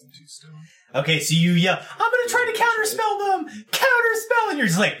 Just the 2 stone. Okay, so you yell, I'm gonna try to counterspell them! Counterspell! And you're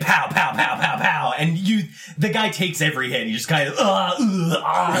just like, pow, pow, pow, pow, pow. And the guy takes every hit. He just kind of,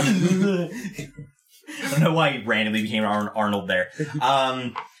 I don't know why he randomly became Arnold there.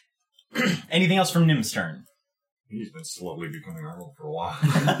 Anything else from Nim's turn? He's been slowly becoming Arnold for a while.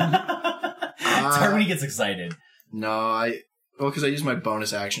 It's hard when he gets excited. No, because I used my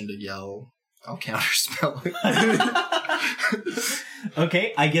bonus action to yell. I'll counterspell it.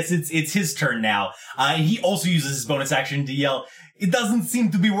 Okay, I guess it's his turn now. He also uses his bonus action to yell, it doesn't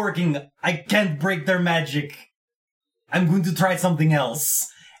seem to be working. I can't break their magic. I'm going to try something else.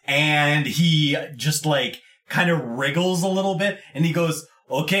 And he just like kind of wriggles a little bit and he goes,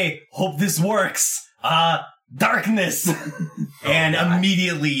 okay, hope this works. Darkness. And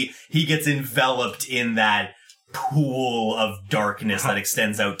immediately he gets enveloped in that pool of darkness that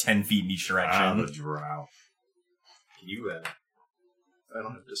extends out 10 feet in each direction. The drow. You, I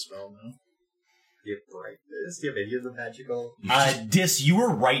don't have Dispel now. you have brightness? Do you have any of the magical? Dis, you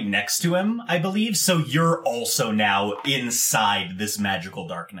were right next to him, I believe, so you're also now inside this magical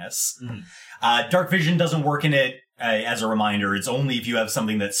darkness. Mhm. Dark vision doesn't work in it, as a reminder. It's only if you have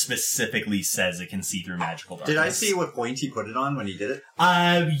something that specifically says it can see through magical darkness. Did I see what point he put it on when he did it?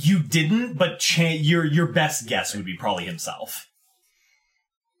 You didn't, but your best guess would be probably himself.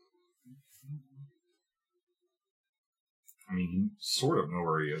 I mean, you sort of know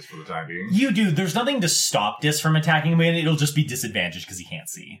where he is for the time being. You do. There's nothing to stop Dis from attacking him, and it'll just be disadvantaged because he can't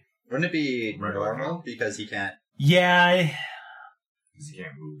see. Wouldn't it be Right, normal right. because he can't? Yeah, Because he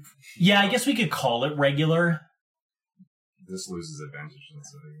can't move. I guess we could call it regular. This loses advantage in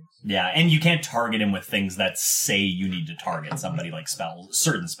this setting. Yeah, and you can't target him with things that say you need to target somebody like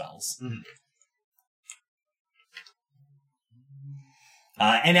certain spells. Mhm.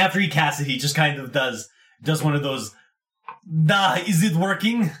 And after he casts it, he just kind of does one of those, is it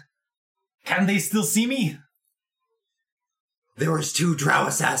working? Can they still see me? There was 2 drow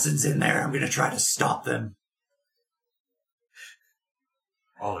assassins in there. I'm gonna try to stop them.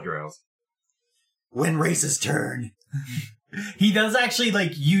 All the drows. When race's turn. He does actually,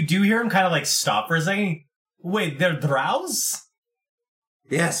 like, you do hear him kind of, like, stop for a second. Wait, they're drows?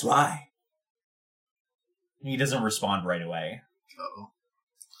 Yes, why? He doesn't respond right away. Uh-oh.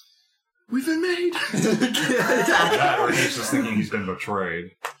 We've been made! That, or he's just thinking he's been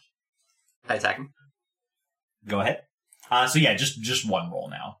betrayed. I attack him. Go ahead. So yeah, just one roll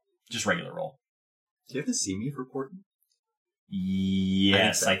now. Just regular roll. Do you have to see me for Porton?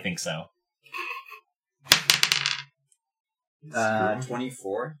 Yes, I I think so.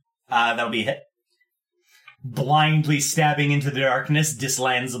 24. That'll be a hit. Blindly stabbing into the darkness, Dis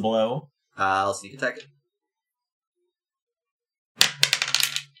lands a blow. I'll sneak attack it.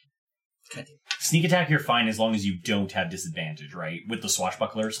 God damn. Sneak attack, you're fine as long as you don't have disadvantage, right? With the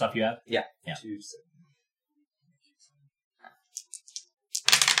swashbuckler stuff you have? Yeah. Yeah. 2, 7.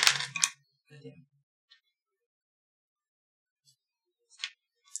 God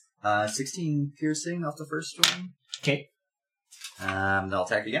damn. 16 piercing off the first one. Okay. Then I'll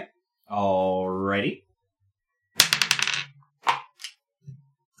attack again. Alrighty.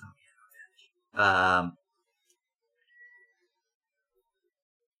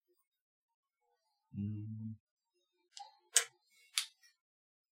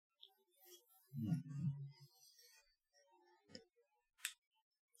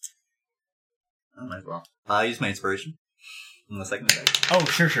 I might as well. I'll use my inspiration in the second attack. Oh,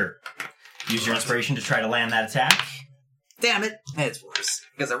 sure. Use your inspiration to try to land that attack. Damn it! It's worse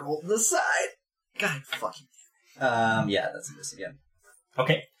because I rolled the side. God fucking. Yeah, that's a miss again.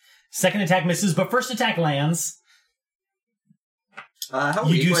 Okay. Second attack misses, but first attack lands. How You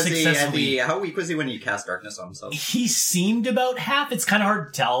weak do was he? successfully- How weak was he when he cast darkness on himself? He seemed about half. It's kind of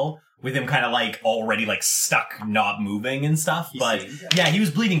hard to tell with him kind of like already like stuck, not moving and stuff. He But seemed, yeah, he was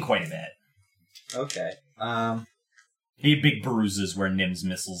bleeding quite a bit. Okay. He had big bruises where Nim's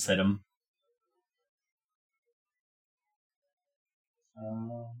missiles hit him.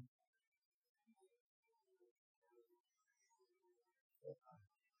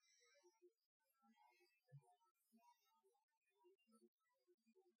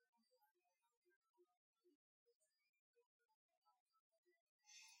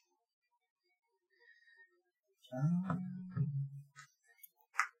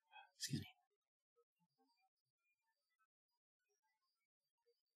 Excuse me.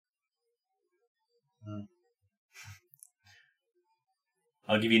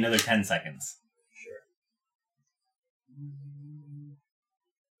 I'll give you another 10 seconds.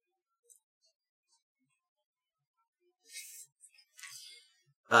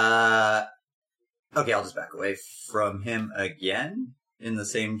 Okay, I'll just back away from him again in the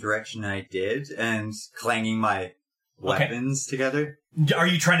same direction I did and clanging my weapons together. Are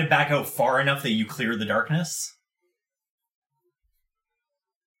you trying to back out far enough that you clear the darkness?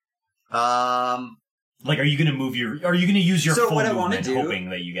 Like, are you going to move are you going to use your So full what I movement wanna do- hoping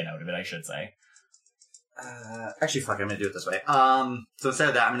that you get out of it, I should say? Actually, fuck it, I'm gonna do it this way. So instead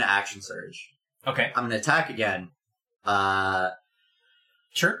of that, I'm gonna action surge. Okay. I'm gonna attack again.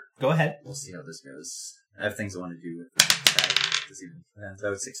 Sure. Go ahead. We'll see how this goes. I have things I want to do with the attack. That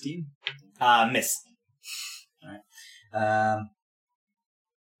was 16. Miss. I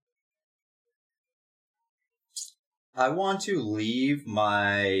want to leave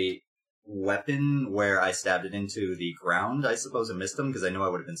my weapon where I stabbed it into the ground. I suppose I missed him because I knew I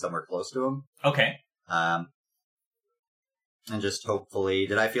would have been somewhere close to him. Okay. And just hopefully,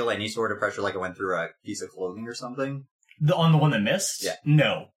 did I feel any sort of pressure like I went through a piece of clothing or something? On the one that missed? Yeah.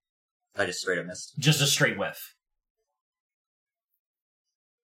 No. I just straight up missed. Just a straight whiff.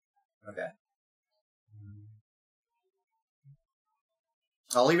 Okay.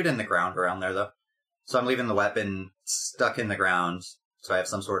 I'll leave it in the ground around there, though. So I'm leaving the weapon stuck in the ground, so I have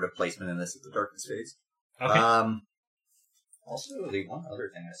some sort of placement in this at the darkness phase. Okay. Also, the one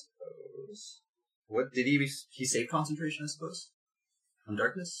other thing, I suppose. What did he save concentration? I suppose on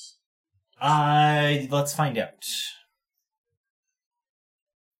darkness. Let's find out.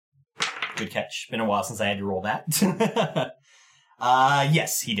 Good catch. Been a while since I had to roll that.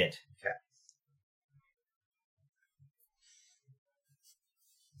 Yes, he did. Okay.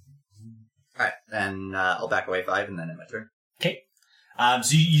 Alright, then I'll back away 5 and then in my turn. Okay.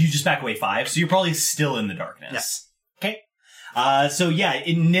 So you just back away 5, so you're probably still in the darkness. Okay. So yeah,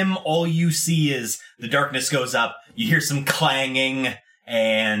 in Nim, all you see is the darkness goes up, you hear some clanging,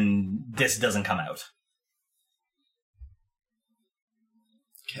 and this doesn't come out.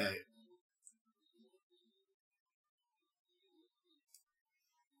 Okay.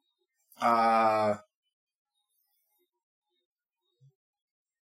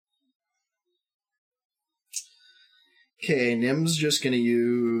 Okay, Nim's just gonna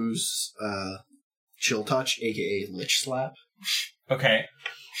use Chill Touch, aka Lich Slap, Okay.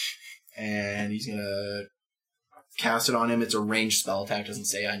 and he's gonna cast it on him. It's a ranged spell attack. Doesn't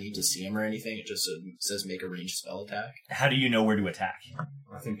say I need to see him or anything. It just says make a ranged spell attack. How do you know where to attack?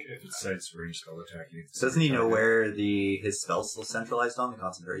 I think if it says range spell attack, you need to Doesn't he know where his spell's still centralized on the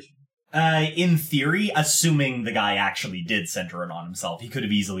concentration? In theory, assuming the guy actually did center it on himself, he could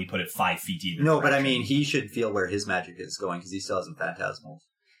have easily put it 5 feet either No, but I direction. mean, he should feel where his magic is going because he still has some phantasmals.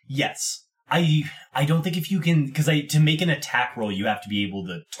 Yes. I don't think if you can, because to make an attack roll, you have to be able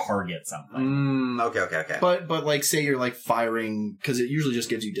to target something. Okay. But like, say you're like firing, because it usually just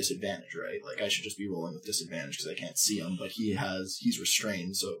gives you disadvantage, right? Like I should just be rolling with disadvantage because I can't see him, but he's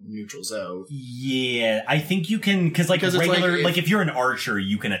restrained, so it neutrals out. Yeah, I think you can, because Because it's regular, like like if you're an archer,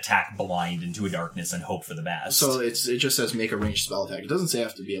 you can attack blind into a darkness and hope for the best. So it just says make a ranged spell attack. It doesn't say I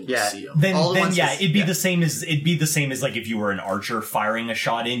have to be able to see him. Then All the ones yeah, is- it'd be yeah. the same as like if you were an archer firing a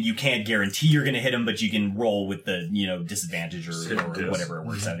shot in. You can't guarantee you're going to hit him, but you can roll with the disadvantage or whatever it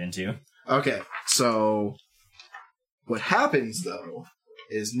works out into. Okay, so what happens though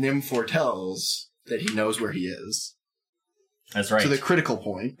is Nim foretells that he knows where he is That's right. to the critical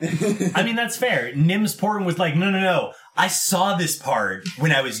point. I mean, that's fair. Nim's Porton was like, no. I saw this part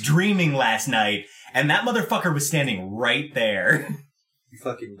when I was dreaming last night, and that motherfucker was standing right there. You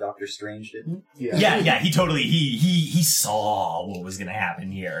fucking Doctor Strange didn't? Yeah, he totally, he saw what was gonna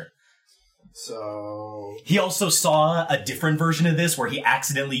happen here. So He also saw a different version of this where he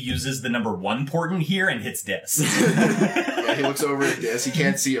accidentally uses the number 1 Porton here and hits Dis. yeah, he looks over at Dis. He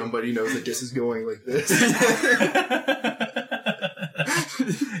can't see him, but he knows that Dis is going like this.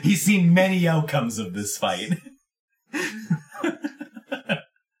 He's seen many outcomes of this fight.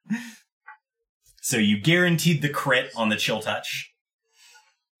 So you guaranteed the crit on the Chill Touch.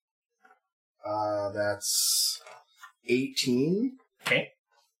 That's 18. Okay.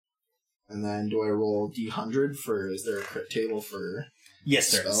 And then do I roll D100 is there a crit table for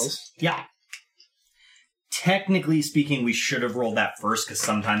Yes, there spells? is. Yeah. Technically speaking, we should have rolled that first because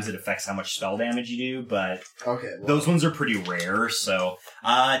sometimes it affects how much spell damage you do, but Okay. Well, those ones are pretty rare, so...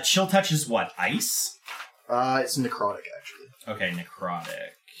 Chill Touch is what? Ice? it's necrotic, actually. Okay, necrotic.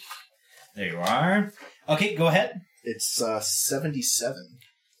 There you are. Okay, go ahead. It's 77.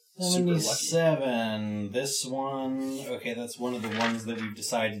 Super lucky. 77. This one... Okay, that's one of the ones that we've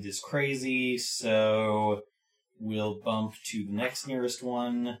decided is crazy, so we'll bump to the next nearest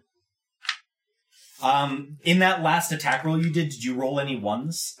one. In that last attack roll you did you roll any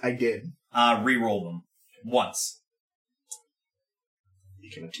ones? I did. Re-roll them. Once.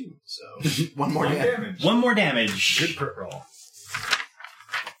 became a 2. So, one more damage. damage. One more damage. Good crit roll.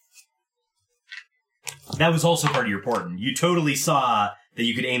 That was also part of your portent. You totally saw that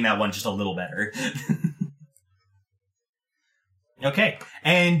you could aim that one just a little better. Okay.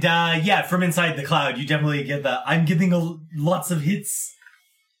 And, yeah, from inside the cloud, you definitely get the, I'm getting lots of hits.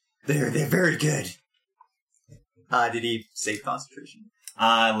 They're very good. Did he save concentration?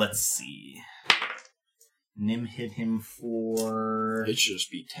 Let's see. Nim hit him for... It should just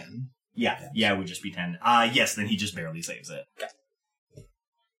be 10. Yeah, it would just be 10. Yes, then he just barely saves it.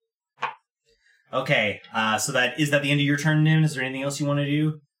 Okay, so is that the end of your turn, Nim? Is there anything else you want to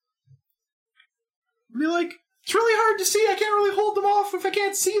do? Be like, it's really hard to see. I can't really hold them off if I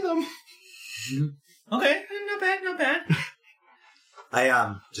can't see them. Okay, not bad.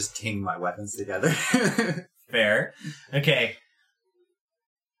 I just ting my weapons together. Fair. Okay.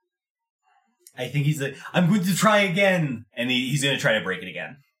 I think he's like, I'm going to try again. And he's going to try to break it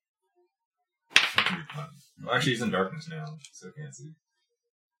again. That can be fun. Well, actually, he's in darkness now, so can't see.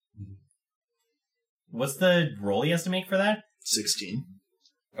 What's the roll he has to make for that? 16.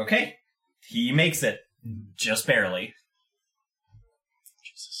 Okay. He makes it. Just barely.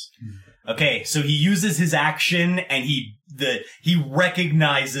 Jesus. Okay, so he uses his action and he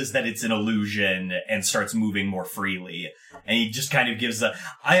recognizes that it's an illusion and starts moving more freely. And he just kind of gives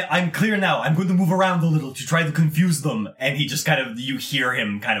I'm clear now. I'm going to move around a little to try to confuse them. And he just you hear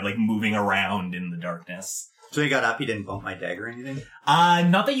him kind of like moving around in the darkness. So when he got up, he didn't bump my dagger or anything?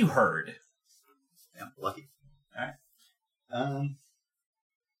 Not that you heard. Yeah, lucky. Alright.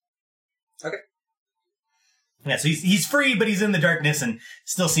 Okay. Yeah, so he's free, but he's in the darkness and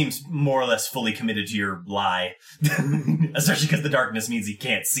still seems more or less fully committed to your lie. Especially because the darkness means he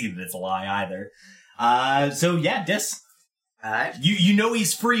can't see that it's a lie either. So yeah, Dis. Alright. You know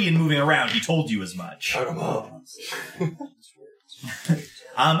he's free and moving around. He told you as much. Shut him up.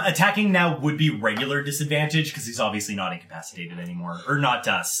 Attacking now would be regular disadvantage because he's obviously not incapacitated anymore. Or not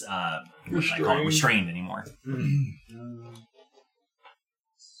us, what should I call it? Restrained anymore.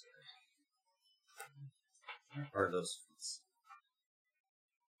 What are those feats?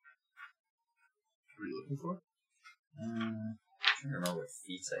 What are you looking for? I'm trying to remember what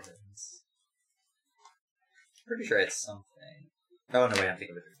feats I had. Pretty sure it's something. Oh, no, wait, I'm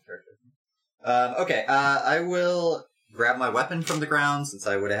thinking of a different character. Okay, I will grab my weapon from the ground since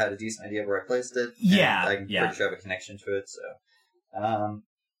I would have had a decent idea of where I placed it. Yeah, I'm pretty sure I have a connection to it, so...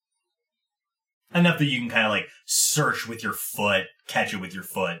 Enough that you can kind of like search with your foot, catch it with your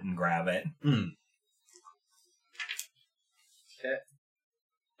foot, and grab it. Okay.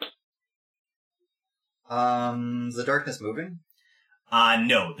 Is the darkness moving?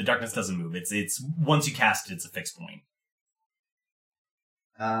 No, the darkness doesn't move. It's once you cast it, it's a fixed point.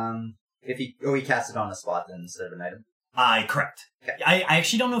 He cast it on a spot then instead of an item? Correct. Okay. I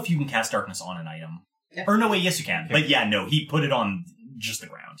actually don't know if you can cast darkness on an item. Yeah. Or no, wait, yes you can. Okay. But yeah, no, he put it on just the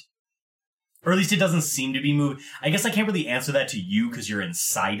ground. Or at least it doesn't seem to be moved. I guess I can't really answer that to you because you're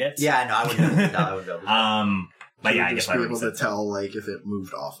inside it. Yeah, no, I wouldn't be able to. No, I wouldn't be able to. So But yeah, I you'd guess just I be would able to tell, like, if it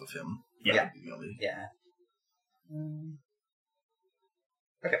moved off of him. Yeah. Yeah.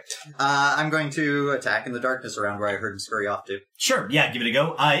 Okay. I'm going to attack in the darkness around where I heard him scurry off to. Sure, yeah, give it a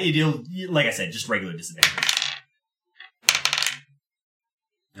go. It'll, like I said, just regular disadvantage.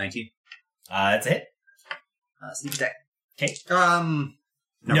 19. That's a hit. Sneak attack. Okay.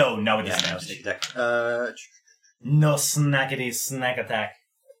 No, not with yeah, no, disadvantage. sneak attack. No snackety snack attack.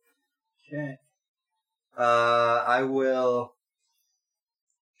 Okay. I will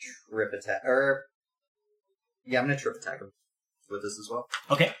trip attack. Yeah, I'm gonna trip attack him with this as well.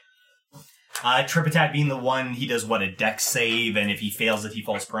 Okay. Trip attack being the one, he does what, a dex save, and if he fails it, he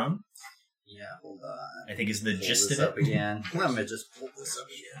falls prone? Yeah, hold on. I think is the Pull gist this of it. up again. I'm gonna just pull this up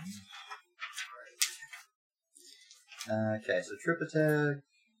again. Okay, so trip attack.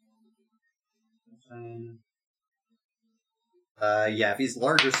 Yeah, if he's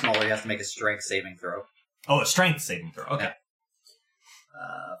large or smaller, he has to make a strength saving throw. Oh, a strength saving throw. Okay.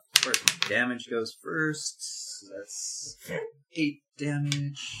 Where the damage goes first. That's 8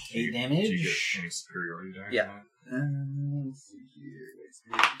 damage. 8 Do you damage. get any superiority die? Yeah. Let's see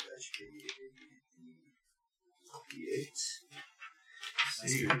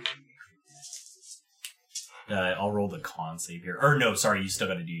here. I'll roll the con save here. Or no, sorry, you still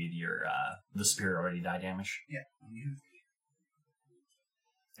gotta do your, the superiority die damage. Yeah.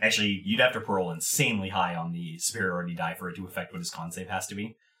 Actually, you'd have to roll insanely high on the superiority die for it to affect what his con save has to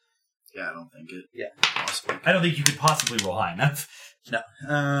be. Yeah, I don't think it. Yeah. Possibly. I don't think you could possibly roll high enough. No.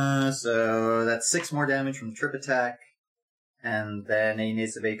 So that's 6 more damage from the trip attack. And then he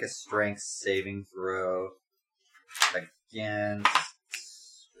needs to make a strength saving throw against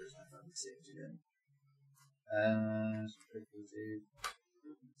saves again.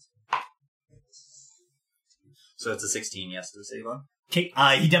 So it's a 16, yes, to save on? Okay,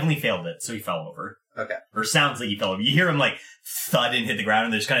 he definitely failed it, so he fell over. Okay. Or sounds like he fell over. You hear him, like, thud and hit the ground,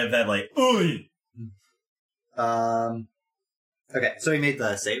 and there's kind of that, like, Oy! Okay, so he made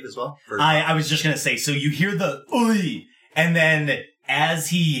the save as well? I was just gonna say, so you hear the Oy! And then, as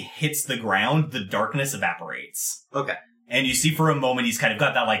he hits the ground, the darkness evaporates. Okay. And you see for a moment he's kind of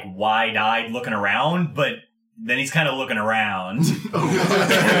got that, like, wide-eyed looking around, but then he's kind of looking around. You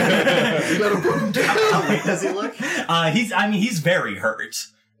gotta put him down. How late does he look? He's very hurt.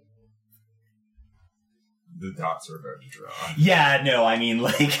 The dots are about to draw. Yeah, no, I mean,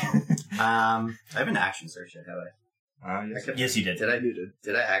 like... I have an action search yet, have I? Yes. Yes, you did.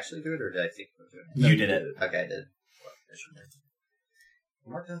 Did I actually do it, or did I think about doing it? You did it. Okay, I did. I should have.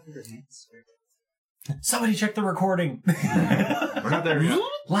 Mark out the hands. Somebody check the recording. We're not there yet.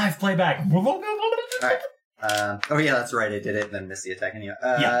 Live playback. Alright. Oh yeah, that's right, I did it and then missed the attack anyway.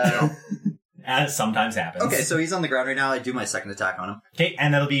 Yeah. As sometimes happens. Okay, so he's on the ground right now. I do my second attack on him. Okay,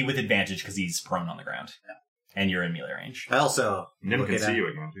 and that'll be with advantage because he's prone on the ground. Yeah. And you're in melee range. I also Nim look can at see him. you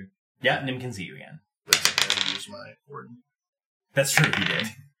again, too. Yeah, Nim can see you again. I had to use my warden. That's true, he did.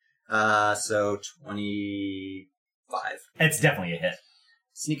 So 25. It's definitely a hit.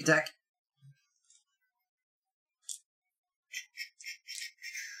 Sneak attack.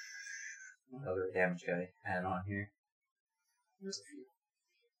 What other damage guy add on here? There's a few.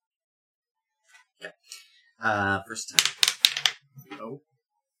 Okay. First attack. Oh.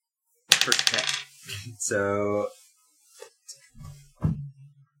 First attack. So.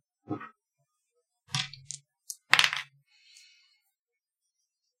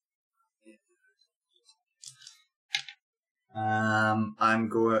 I'm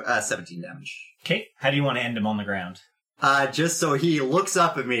going 17 damage. Okay, how do you want to end him on the ground? Just so he looks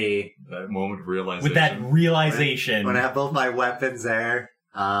up at me That moment of realization. With that realization. when I have both my weapons there.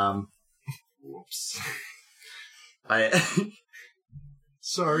 Whoops.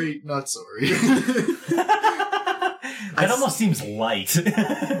 Sorry, not sorry. That almost seems light.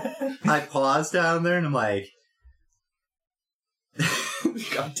 I pause down there and I'm like,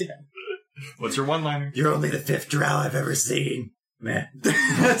 God damn. What's your one-liner? You're only the 5th drow I've ever seen. Man.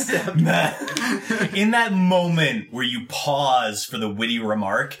 In that moment where you pause for the witty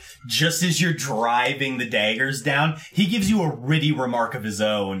remark, just as you're driving the daggers down, he gives you a witty remark of his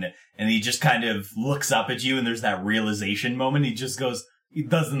own, and he just kind of looks up at you, and there's that realization moment. He just goes, "It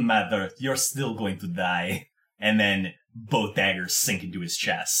doesn't matter. You're still going to die." And then both daggers sink into his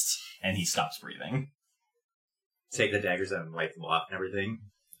chest, and he stops breathing. Take the daggers out and wipe them off and everything.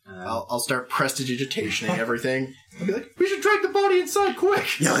 I'll start prestidigitationing everything. I'll be like, we should drag the body inside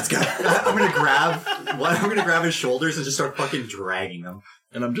quick. Yeah, let's go. I'm gonna grab his shoulders and just start fucking dragging him.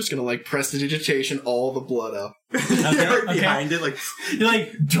 And I'm just gonna like prestidigitation all the blood up. Right behind it, like You're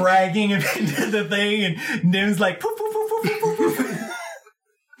like dragging him into the thing, and Nim's like, poof, poof, poof, poof, poof, poof, poof.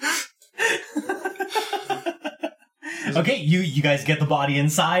 Okay, you guys get the body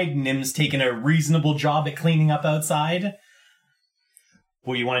inside. Nim's taking a reasonable job at cleaning up outside.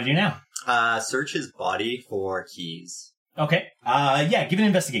 What do you want to do now? search his body for keys. Okay. Yeah, give an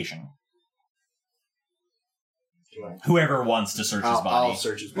investigation. Whoever wants to search his body. I'll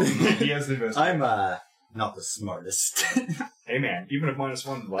search his body. He has the best. I'm not the smartest. Hey man, even if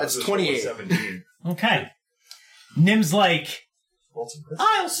 -1, That's is 28. 17. Okay. Nim's like, Roll some crit.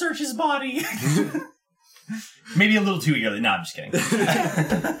 I'll search his body. Maybe a little too eagerly. No, I'm just kidding.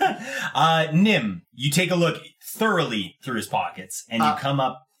 Nim, you take a look thoroughly through his pockets, and you come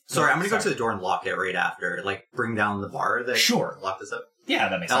up... Sorry, I'm gonna go to the door and lock it right after. Like, bring down the bar that Sure. lock this up. Yeah,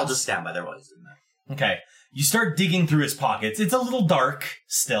 that makes I'll sense. just stand by there while he's doing that. Okay. You start digging through his pockets. It's a little dark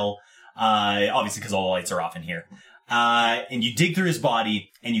still, obviously because all the lights are off in here. And you dig through his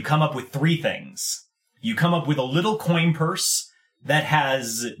body, and you come up with 3 things. You come up with a little coin purse that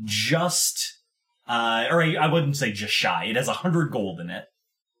has just... or I wouldn't say just shy. It has 100 gold in it.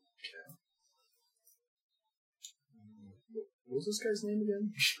 What was this guy's name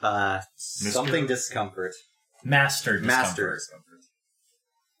again? Something discomfort. Master Master discomfort. discomfort.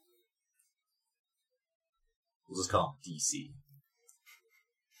 We'll just call him DC.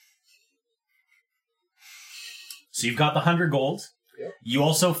 So you've got the 100 gold. Yep. You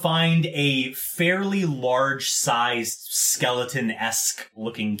also find a fairly large-sized skeleton-esque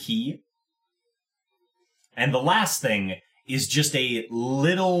looking key. And the last thing is just a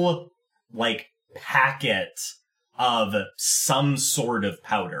little, like, packet of some sort of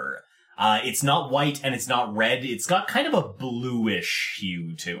powder. It's not white and it's not red. It's got kind of a bluish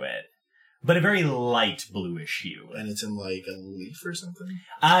hue to it. but a very light bluish hue. And it's in like a leaf or something?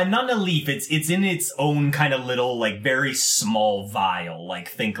 Not in a leaf. It's in its own kind of little, like, very small vial. Like,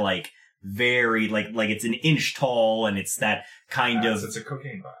 think like very, like it's an inch tall, and it's that kind of... It's a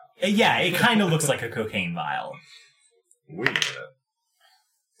cocaine vial. Yeah, it kind of looks like a cocaine vial. Weird.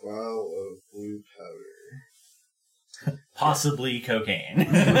 Vial of blue powder. Possibly cocaine.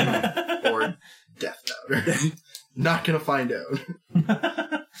 Or death powder. Not gonna find out.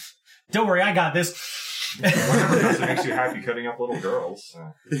 Don't worry, I got this. Whatever does it makes you happy cutting up little girls.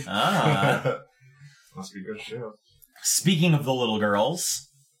 So. Must be good shit. Speaking of the little girls...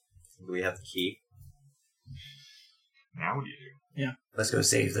 Do we have the key? Now what do you do? Yeah. Let's go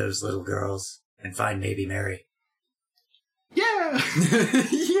save those little girls and find maybe Mary. Yeah!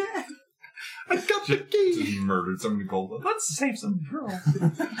 Yeah! I got the key! Just murdered somebody cold. Let's save some girls.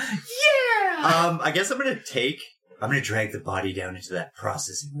 Yeah! I guess I'm gonna drag the body down into that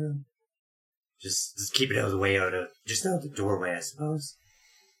processing room. Just keep it out of the way, out of the doorway, I suppose.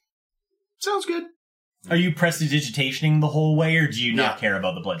 Sounds good. Are you prestidigitationing the whole way, or do you not Yeah. care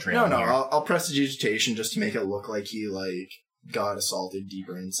about the blood trail? No, here? I'll press digitation just to make it look like he, got assaulted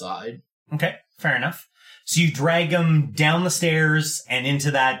deeper inside. Okay, fair enough. So you drag him down the stairs and into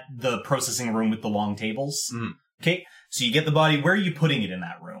the processing room with the long tables. Mhm. Okay, so you get the body. Where are you putting it in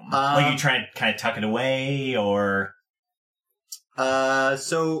that room? Like, you trying to kind of tuck it away, or...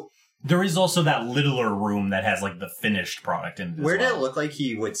 So There is also that littler room that has, like, the finished product in it as where did well. it look like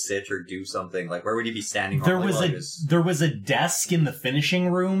he would sit or do something? Like, where would he be standing? There normally was while a he was- there was a desk in the finishing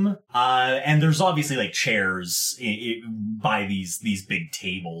room, and there's obviously like chairs by these big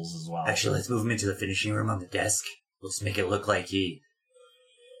tables as well. Actually, let's move him into the finishing room on the desk. Let's make it look like he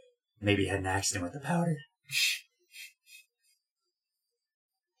maybe had an accident with the powder.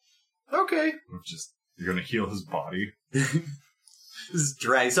 Okay. You're gonna heal his body.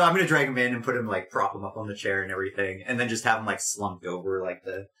 So I'm gonna drag him in and put him, prop him up on the chair and everything, and then just have him, slumped over,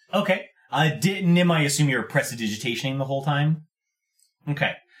 the... Okay. Nim, I assume you're prestidigitationing the whole time?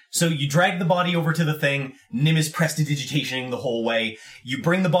 Okay. So you drag the body over to the thing. Nim is prestidigitationing the whole way. You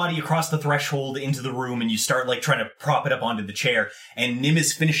bring the body across the threshold into the room, and you start, trying to prop it up onto the chair. And Nim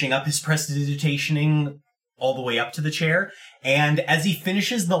is finishing up his prestidigitationing all the way up to the chair. And as he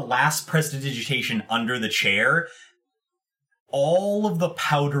finishes the last prestidigitation under the chair, all of the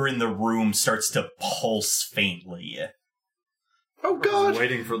powder in the room starts to pulse faintly. Oh, I was God!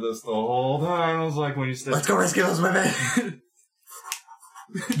 waiting for this the whole time. I was like, when you said, Let's go rescue those women!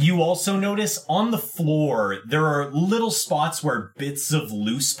 You also notice on the floor, there are little spots where bits of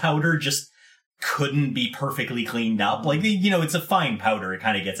loose powder just couldn't be perfectly cleaned up. It's a fine powder. It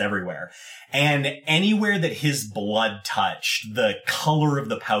kind of gets everywhere. And anywhere that his blood touched, the color of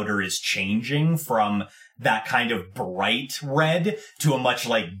the powder is changing from that kind of bright red to a much,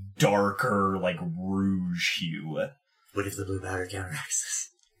 darker, rouge hue. What if the blue powder counteracts this?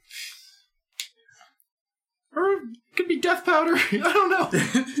 Or it could be death powder. I don't know.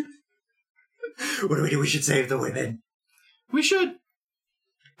 What do we do? We should save the women. We should.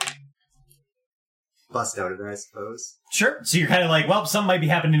 Bust out of there, I suppose. Sure. So you're kind of well, something might be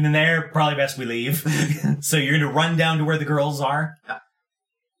happening in there. Probably best we leave. So you're going to run down to where the girls are?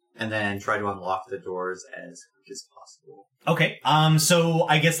 And then try to unlock the doors as quick as possible. Okay. So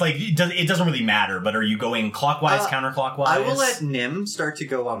I guess it doesn't really matter, but are you going clockwise, counterclockwise? I will let Nim start to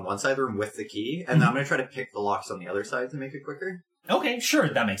go on one side of the room with the key, and then I'm going to try to pick the locks on the other side to make it quicker. Okay, sure,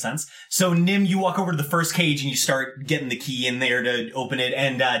 that makes sense. So Nim, you walk over to the first cage and you start getting the key in there to open it,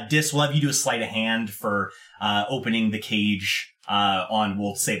 and Dis, we'll have you do a sleight of hand for opening the cage on,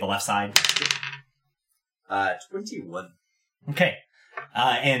 we'll say, the left side. 21. Okay.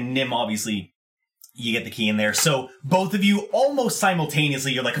 And Nim, obviously, you get the key in there. So both of you almost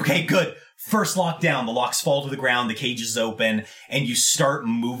simultaneously, you're like, okay, good. First lockdown, the locks fall to the ground, the cage is open, and you start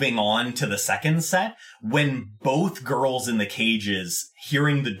moving on to the second set. When both girls in the cages,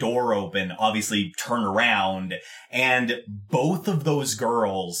 hearing the door open, obviously turn around, and both of those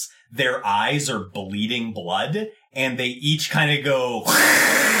girls, their eyes are bleeding blood, and they each kind of go,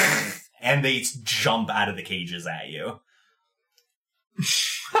 and they jump out of the cages at you.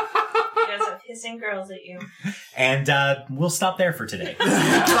 You guys have hissing girls at you. And we'll stop there for today.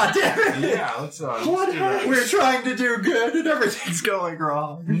 God damn it! yeah, let's do What? that. We're trying to do good and everything's going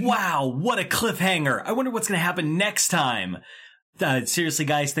wrong. Wow, what a cliffhanger. I wonder what's going to happen next time. Seriously,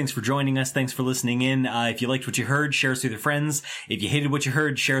 guys, thanks for joining us. Thanks for listening in. If you liked what you heard, share us with your friends. If you hated what you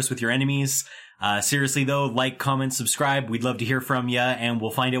heard, share us with your enemies. Seriously, though, like, comment, subscribe. We'd love to hear from you, and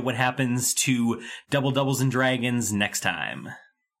we'll find out what happens to Double Doubles and Dragons next time.